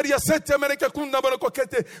 borandaria sete menekekunda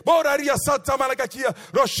monokokete, boraria sata manakakia,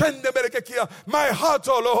 roshende menekekia. My heart,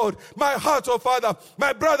 oh Lord, my heart, oh Father,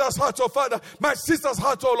 my brother's heart, oh Father, my sister's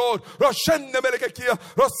heart, oh Lord, roshende menekekia,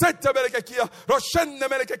 rosete menekekia, roshende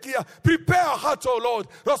menekekia. Prepare our heart, oh Lord,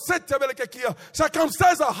 rosete menekekia.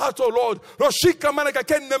 Circumcise our heart, oh Lord, roshika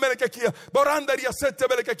manakakende menekekia, borandaria sete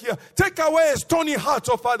menekekia. Take away a stony heart,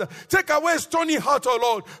 oh Father, take away a stony heart, oh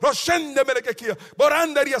Lord, roshende menekekia.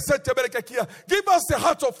 Borandaria sete belekekia. Give us the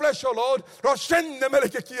heart of flesh, O Lord. Roshende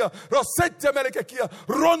belekekia. Rosete belekekia.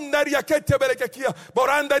 Rondaria kete belekekia.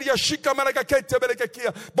 Borandaria shika malakakete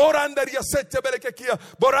belekekia. Borandaria sete belekekia.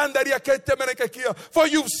 Borandaria kete belekekia. For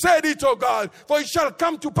you've said it, O God. For it shall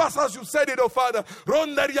come to pass as you said it, O Father.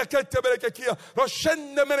 Rondaria kete belekekia.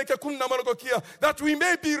 Roshende belekekuna molokokia. That we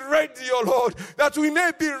may be ready, O Lord. That we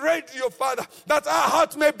may be ready, O Father. That our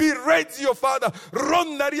heart may be ready, O Father.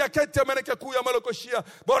 Rondaria kete belekekuya.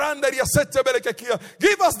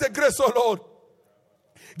 Give us the grace, oh Lord.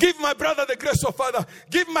 Give my brother the grace, oh Father.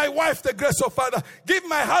 Give my wife the grace, oh Father. Give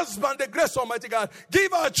my husband the grace, Almighty God.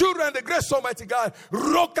 Give our children the grace, Almighty God.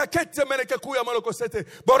 Roka kete meneke kuya molokosete.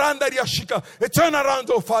 Boranda riashika. A turn around,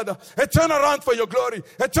 oh Father. A turn around for your glory.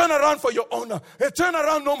 A turn around for your honor. A turn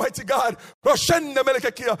around, Almighty God. Roshende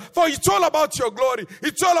meneke kia. For it's all about your glory.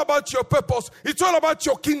 It's all about your purpose. It's all about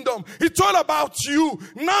your kingdom. It's all about you.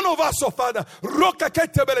 None of us, oh Father. Roka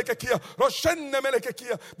kete meneke kia. Roshende meneke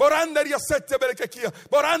kia. Boranda riasete meneke kia.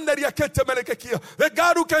 The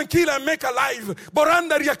God who can kill and make alive.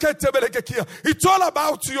 It's all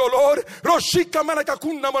about you, Lord. Roshika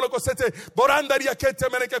manakakuna molokosete. Boranda riakete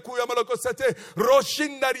menekekuya molokosete.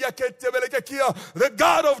 Roshinda riakete melekekia. The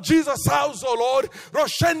God of Jesus' house, oh Lord.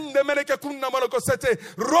 Roshende menekekuna molokosete.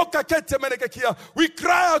 Roka kete menekekia. We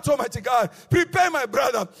cry out, Almighty God. Prepare my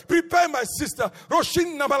brother. Prepare my sister.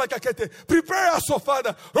 Roshinda malakakete. Prepare us, oh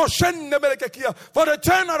Father. Roshende melekekia. For the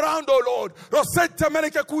turnaround, oh Lord. Rosete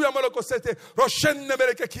menekekuya molokosete. Roshende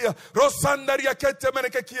melekekia. Rosandaria kete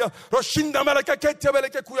menekekia. Roshinda melekekete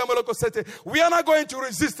melekekuya molokosete. We are not going to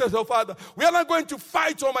resist it, oh Father. We are not going to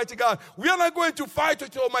fight, Almighty God. We are not going to fight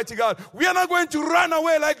with Almighty God. We are not going to run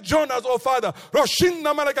away like Jonas, oh Father.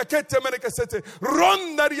 Roshinda melekekete melekesete.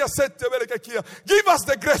 Rondaria sete melekekia. Give us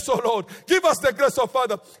the grace, oh Lord. Give us the grace, oh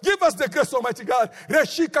Father. Give us the grace, Almighty God.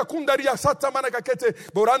 Reshika kundaria sata manakakete.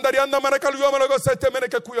 Borandaria anda manakaluya molokosete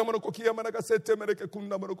menekekuya monokokia manakasete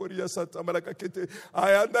menekekunda monokoria sata manakakete.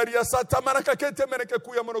 Ayandaria sata manakakete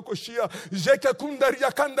menekekuya monokoshia. Jeke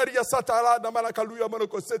kundaria kandaria sata alada manakaluya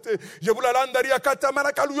monokosete. Jebulalandaria kata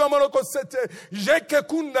manakaluya monokosete. Jeke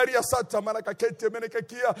kundaria sata manakakete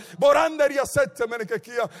menekekia. Borandaria sete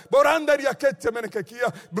menekekia. Borandaria kete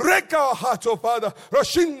menekekia. Break our heart, oh Father.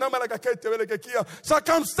 Roshinna manakakete menekekia.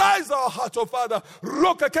 Circumcise our heart, oh Father.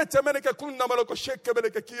 Rokakete menekekunda monokosheke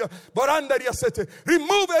menekekia. Borandaria sete.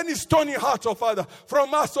 Remove any stony heart, oh Father.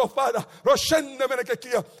 from us, oh Father. Roshenne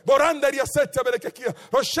menekekia. Borandaria sete menekekia.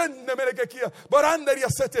 Roshenne menekekia. Borandaria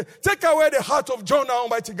sete. Take away the heart of Jonah,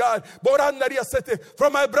 Almighty God. Borandaria sete.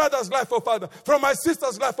 From my brother's life, oh Father. From my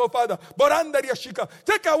sister's life, oh Father. Borandaria shika.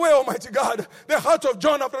 Take away, Almighty God, the heart of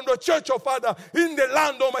Jonah from the church, oh Father, in the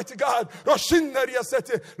land, Almighty God. Roshindaria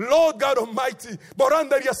sete. Lord God Almighty.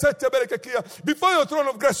 Borandaria sete menekekia. Before your throne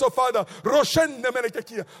of grace, oh Father. Roshenne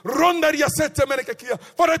menekekia. Rondaria sete menekekia.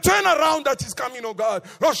 For the turnaround that is coming, oh God.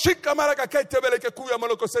 Roshika marakakete melekekuya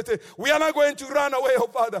malokosete. We are not going to run away, oh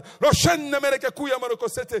Father. Roshenne melekekuya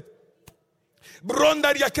malokosete.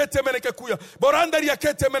 Brondaria kete menekekuya. Borandaria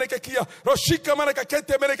kete menekekia. Roshika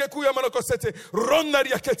manakakete menekekuya malokosete.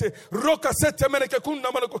 Rondaria kete. Roka sete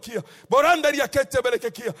menekekunda malokokia. Borandaria kete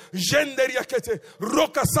menekekia. Jenderia kete.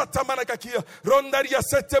 Roka sata manakakia. Rondaria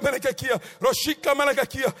sete menekekia. Roshika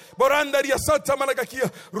manakakia. Borandaria sata manakakia.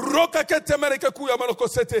 Roka kete menekekuya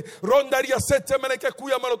malokosete. Rondaria sete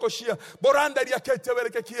menekekuya malokoshia. Borandaria kete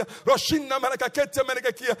menekekia. Roshina manakakete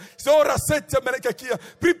menekekia. Zora sete menekekia.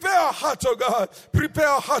 Prepare our heart, oh God. Prepare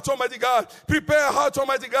our heart, Almighty God. Prepare our heart,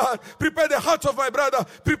 Almighty God. Prepare the heart of my brother.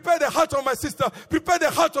 Prepare the heart of my sister. Prepare the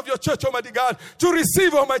heart of your church, Almighty God, to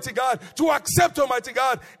receive, Almighty God, to accept, Almighty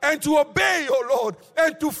God, and to obey, oh Lord,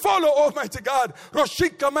 and to follow, Almighty God.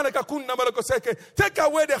 Roshika manakakuna malakoseke. Take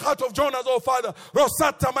away the heart of Jonas, oh Father.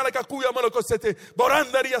 Rosata manakakuya malakosete.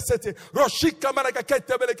 Borandaria sete. Roshika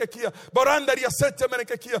manakakete melekekia. Borandaria sete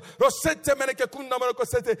melekekia. Rosete melekekuna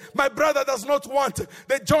malakosete. My brother does not want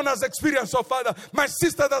the Jonas experience, oh Father. My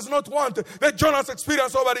sister does not want the Jonas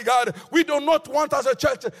experience, Almighty God. We do not want as a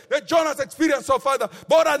church the Jonas experience, oh Father.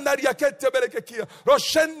 Borandaria kete melekekia.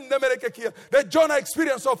 Roshende melekekia. The Jonah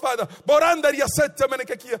experience, oh Father. Borandaria sete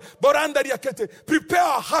melekekia. Borandaria kete. Prepare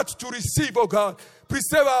our heart to receive, oh God.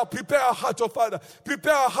 Prepare our heart, oh Father.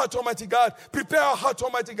 Prepare our heart, Almighty God. Prepare our heart,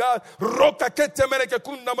 Almighty God. Roka kete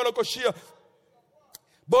melekekunda molokoshia.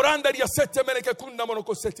 Borandaria sete melekekunda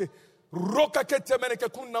molokosete. Roka kete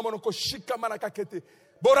menekekunda monokoshika manakakete.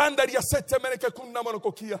 Borandaria sete menekekunda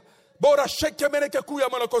monokokia. Bora sheke menekekuya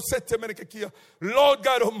monokosete menekekia. Lord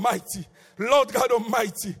God Almighty. Lord God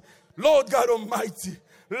Almighty. Lord God Almighty.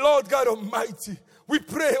 Lord God Almighty. We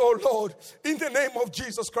pray, oh Lord, in the name of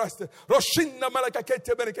Jesus Christ.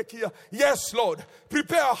 Yes, Lord.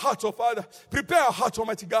 Prepare our heart, oh Father. Prepare our heart,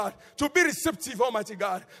 Almighty God, to be receptive, Almighty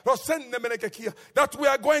God. That we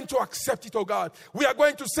are going to accept it, oh God. We are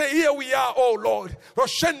going to say, here we are, oh Lord.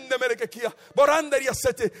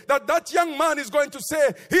 That young man is going to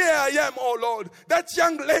say, here I am, oh Lord. That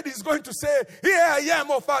young lady is going to say, here I am,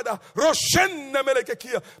 oh Father.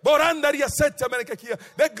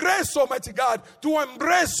 The grace, Almighty God, to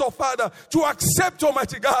embrace, oh Father, to accept,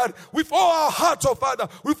 Almighty God, with all our heart, oh Father,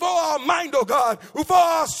 with all our mind, oh God, with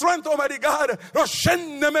all our strength, Almighty God. The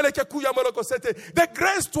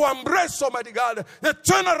grace to embrace, Almighty God, the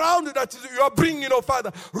turnaround that you are bringing, oh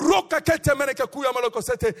Father.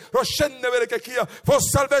 For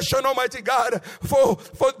salvation, Almighty God, for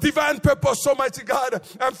divine purpose, Almighty God,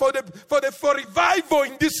 and for revival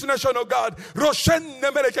in this nation, oh God.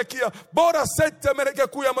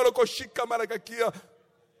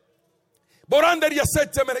 Borandaria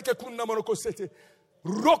sete meneke kunna monokosete.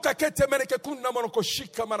 Roka kete meneke kunna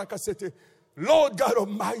monokoshika manakasete. Lord God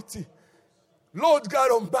Almighty. Lord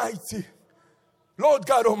God Almighty. Lord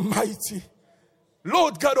God Almighty.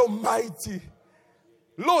 Lord God Almighty.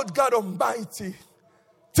 Lord God Almighty.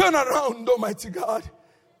 Turn around, Almighty God.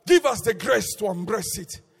 Give us the grace to embrace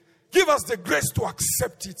it. Give us the grace to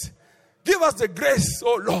accept it. Give us the grace,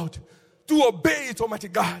 oh Lord, to obey it, Almighty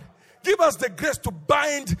God. Give us the grace to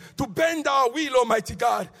bend our will, Almighty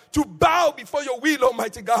God. To bow before your will,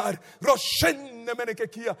 Almighty God.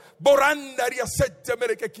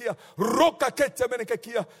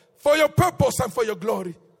 For your purpose and for your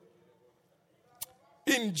glory.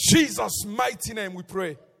 In Jesus' mighty name we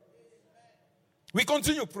pray. We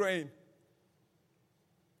continue praying.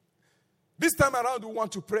 This time around we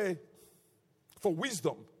want to pray for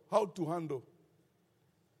wisdom. How to handle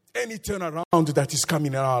any turnaround that is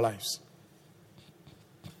coming in our lives.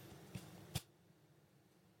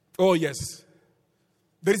 Oh yes.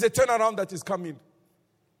 There is a turnaround that is coming.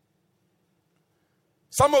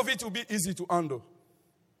 Some of it will be easy to handle.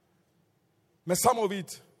 But some of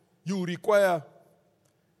it, you require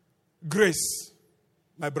grace,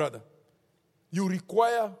 my brother. You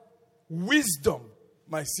require wisdom,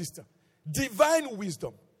 my sister. Divine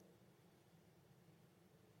wisdom.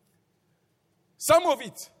 Some of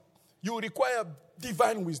it, you require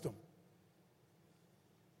divine wisdom.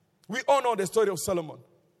 We all know the story of Solomon.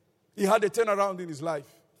 He had a turnaround in his life,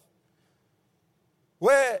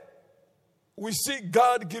 where we see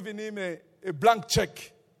God giving him a blank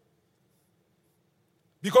check.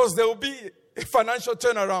 Because there will be a financial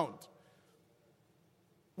turnaround.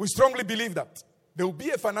 We strongly believe that. There will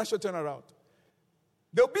be a financial turnaround.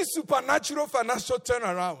 There will be supernatural financial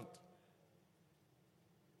turnaround.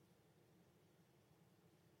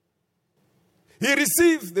 He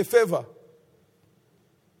received the favor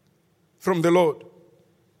from the Lord.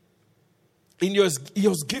 And he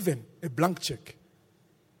was given a blank check.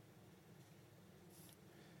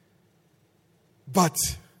 But,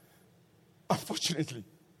 unfortunately,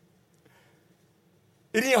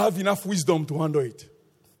 he didn't have enough wisdom to handle it.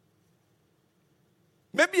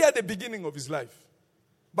 Maybe at the beginning of his life.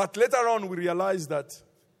 But later on, we realized that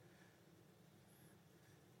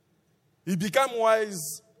he became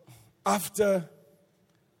wise after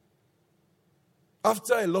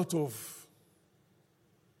a lot of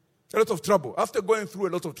trouble. After going through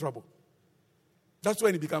a lot of trouble. That's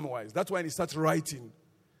when he became wise. That's when he started writing.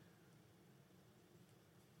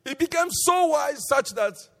 He became so wise such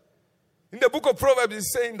that in the book of Proverbs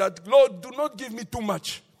he's saying that, Lord, do not give me too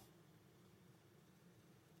much,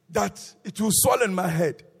 that it will swallow my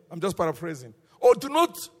head. I'm just paraphrasing. Or do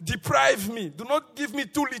not deprive me. Do not give me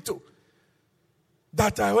too little,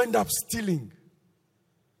 that I end up stealing.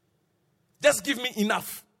 Just give me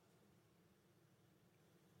enough.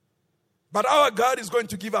 But our God is going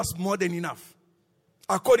to give us more than enough,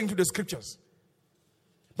 according to the scriptures.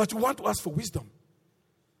 But we want to ask for wisdom.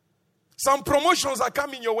 Some promotions are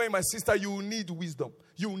coming your way, my sister. You need wisdom.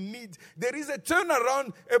 There is a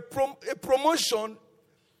turnaround, a promotion,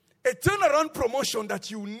 a turnaround promotion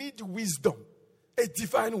that you need wisdom, a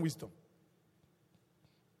divine wisdom.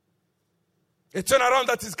 A turnaround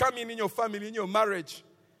that is coming in your family, in your marriage.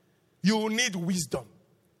 You need wisdom.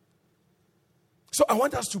 So I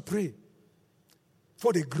want us to pray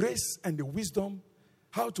for the grace and the wisdom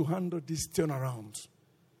how to handle this turnaround.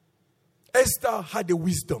 Esther had the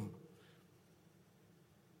wisdom.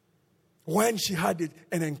 When she had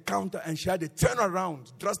an encounter and she had a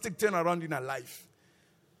turnaround, drastic turnaround in her life.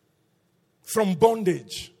 From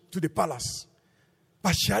bondage to the palace.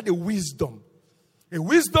 But she had a wisdom. A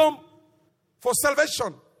wisdom for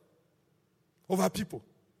salvation of her people.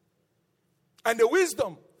 And a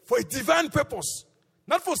wisdom for a divine purpose.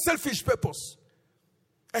 Not for selfish purpose.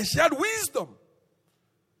 And she had wisdom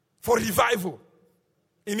for revival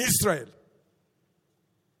in Israel.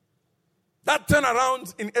 That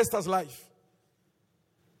turnaround in Esther's life,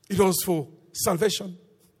 it was for salvation,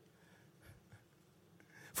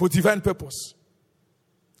 for divine purpose,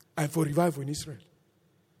 and for revival in Israel.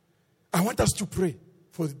 I want us to pray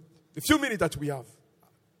for the few minutes that we have.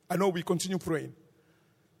 I know we continue praying.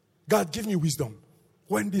 God, give me wisdom.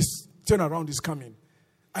 When this turnaround is coming,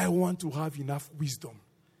 I want to have enough wisdom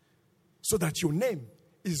so that your name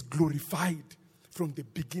is glorified from the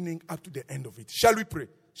beginning up to the end of it. Shall we pray?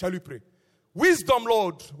 Shall we pray? Wisdom,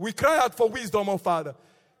 Lord. We cry out for wisdom, oh Father.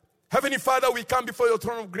 Heavenly Father, we come before your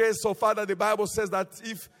throne of grace. Oh Father, the Bible says that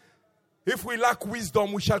if we lack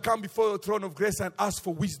wisdom, we shall come before your throne of grace and ask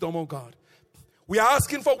for wisdom, oh God. We are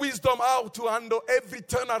asking for wisdom how to handle every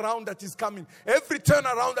turnaround that is coming. Every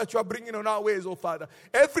turnaround that you are bringing on our ways, oh Father.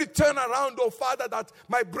 Every turnaround, oh Father, that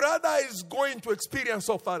my brother is going to experience,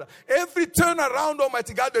 oh Father. Every turnaround,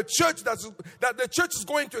 Almighty God, that the church is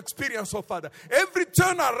going to experience, oh Father. Every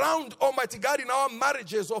turnaround, Almighty God, in our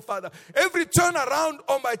marriages, oh Father. Every turnaround,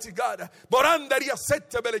 Almighty God.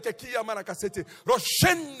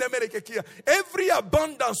 Every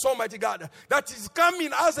abundance, Almighty God, that is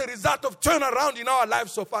coming as a result of turnaround in our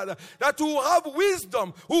lives, oh Father, that we will have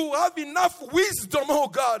wisdom, who will have enough wisdom, oh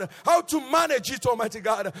God, how to manage it, Almighty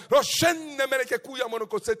God.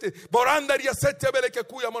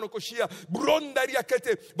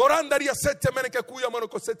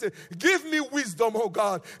 Give me wisdom, oh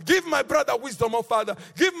God. Give my brother wisdom, oh Father.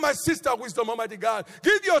 Give my sister wisdom, Almighty God.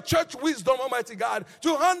 Give your church wisdom, Almighty God,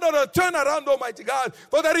 to handle a turnaround, Almighty God,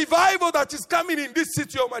 for the revival that is coming in this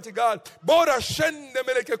city, Almighty God. Let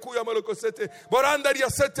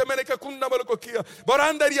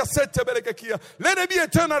there be a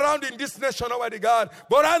turnaround in this nation, Almighty God.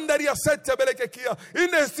 In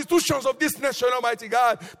the institutions of this nation, Almighty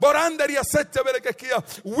God.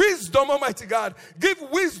 Wisdom, Almighty God. Give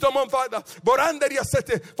wisdom, oh Father.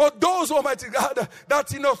 For those, Almighty God,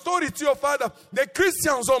 that in authority, oh Father, the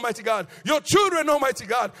Christians, Almighty God, your children, Almighty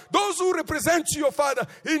God, those who represent you, oh Father,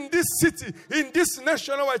 in this city, in this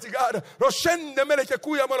nation, Almighty God.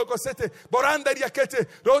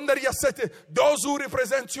 Those who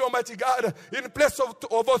represent you, Almighty God, in place of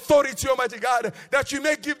authority, Almighty God, that you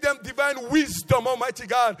may give them divine wisdom, Almighty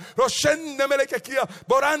God.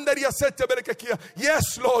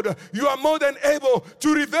 Yes, Lord, you are more than able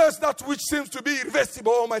to reverse that which seems to be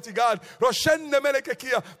irreversible, Almighty God.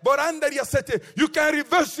 You can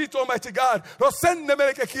reverse it, Almighty God.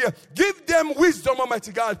 Give them wisdom,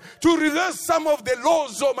 Almighty God, to reverse some of the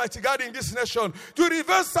laws, Almighty God, in this nation, to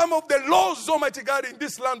reverse some of the laws, Almighty God, in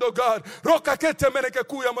this land, oh God.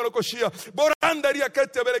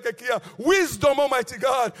 Wisdom, Almighty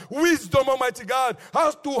God. Wisdom, Almighty God.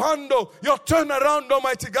 How to handle your turnaround,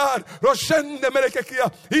 Almighty God.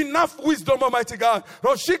 Enough wisdom, Almighty God.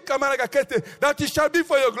 That it shall be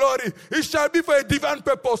for your glory. It shall be for a divine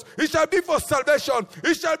purpose. It shall be for salvation.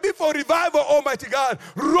 It shall be for revival, Almighty God.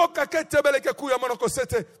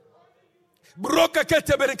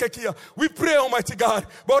 We pray, Almighty God,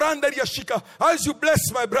 as you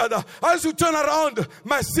bless my brother, as you turn around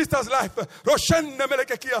my sister's life,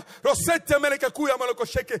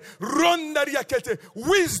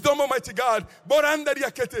 wisdom, Almighty God,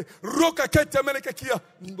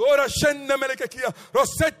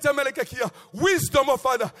 wisdom, oh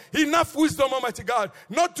Father, enough wisdom, Almighty God,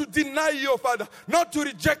 not to deny you, oh Father, not to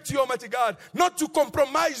reject you, Almighty God, not to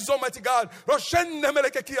compromise, Almighty God.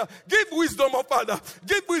 Give wisdom, oh Father.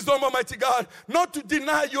 Give wisdom, Almighty God, not to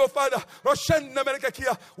deny you, oh Father.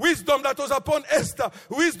 Wisdom that was upon Esther.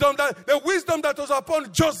 The wisdom that was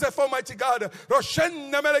upon Joseph, Almighty God.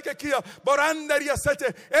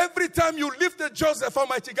 Every time you lifted Joseph,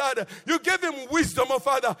 Almighty God, you gave him wisdom, oh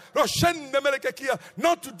Father.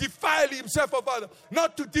 Not to defile himself, oh Father.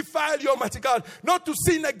 Not to defile you, Almighty God. Not to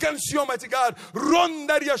sin against you, Almighty God.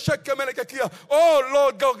 Oh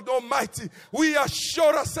Lord God Almighty, we are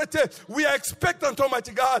sure, we are expectant,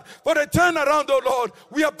 Almighty God, for the turnaround, oh Lord.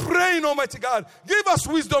 We are praying, Almighty God. Give us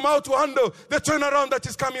wisdom how to handle the turnaround that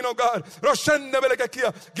is coming, oh God.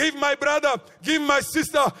 Give my brother, give my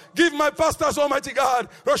sister, give my pastors, Almighty God,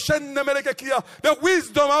 the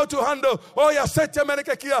wisdom how to handle.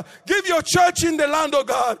 Give your church in the land, oh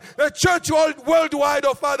God, the church worldwide,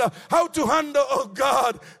 oh Father, how to handle, oh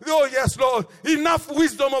God. Oh yes, Lord. Enough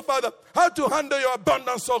wisdom, oh Father, how to handle your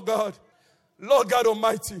abundance, oh God. Lord God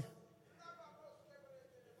Almighty,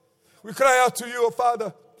 we cry out to you, oh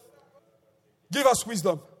Father. Give us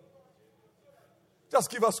wisdom. Just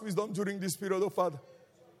give us wisdom during this period, oh Father.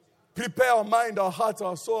 Prepare our mind, our heart,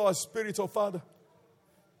 our soul, our spirit, oh Father.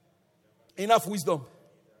 Enough wisdom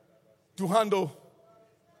to handle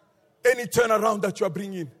any turnaround that you are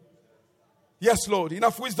bringing. Yes, Lord.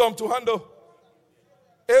 Enough wisdom to handle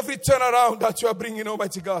every turnaround that you are bringing,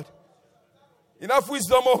 Almighty God. Enough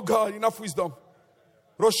wisdom, oh God. Enough wisdom.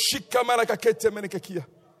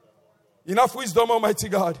 Enough wisdom, Almighty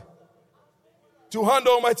God, to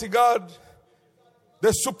handle, Almighty God,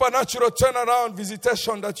 the supernatural turnaround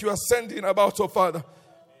visitation that you are sending about, oh Father.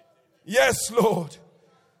 Yes, Lord.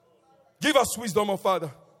 Give us wisdom, oh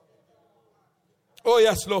Father. Oh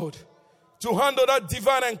yes, Lord. To handle that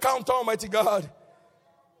divine encounter, Almighty God,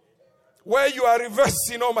 where you are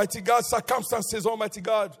reversing, Almighty God, circumstances, Almighty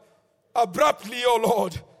God, abruptly, oh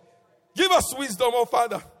Lord. Give us wisdom, oh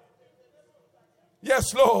Father.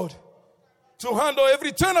 Yes, Lord. To handle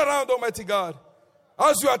every turnaround, Almighty God.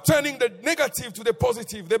 As you are turning the negative to the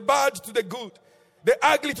positive, the bad to the good, the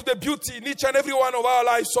ugly to the beauty in each and every one of our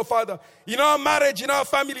lives, oh Father. In our marriage, in our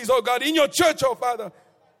families, oh God. In your church, oh Father.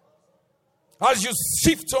 As you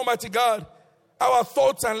shift, Almighty God, our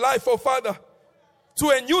thoughts and life, oh Father, to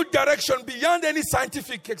a new direction beyond any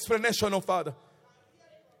scientific explanation, oh Father.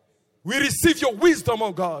 We receive your wisdom,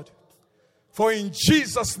 oh God. For in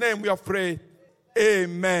Jesus' name we have prayed.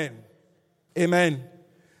 Amen. Amen.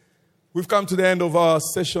 We've come to the end of our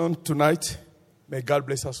session tonight. May God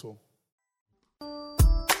bless us all.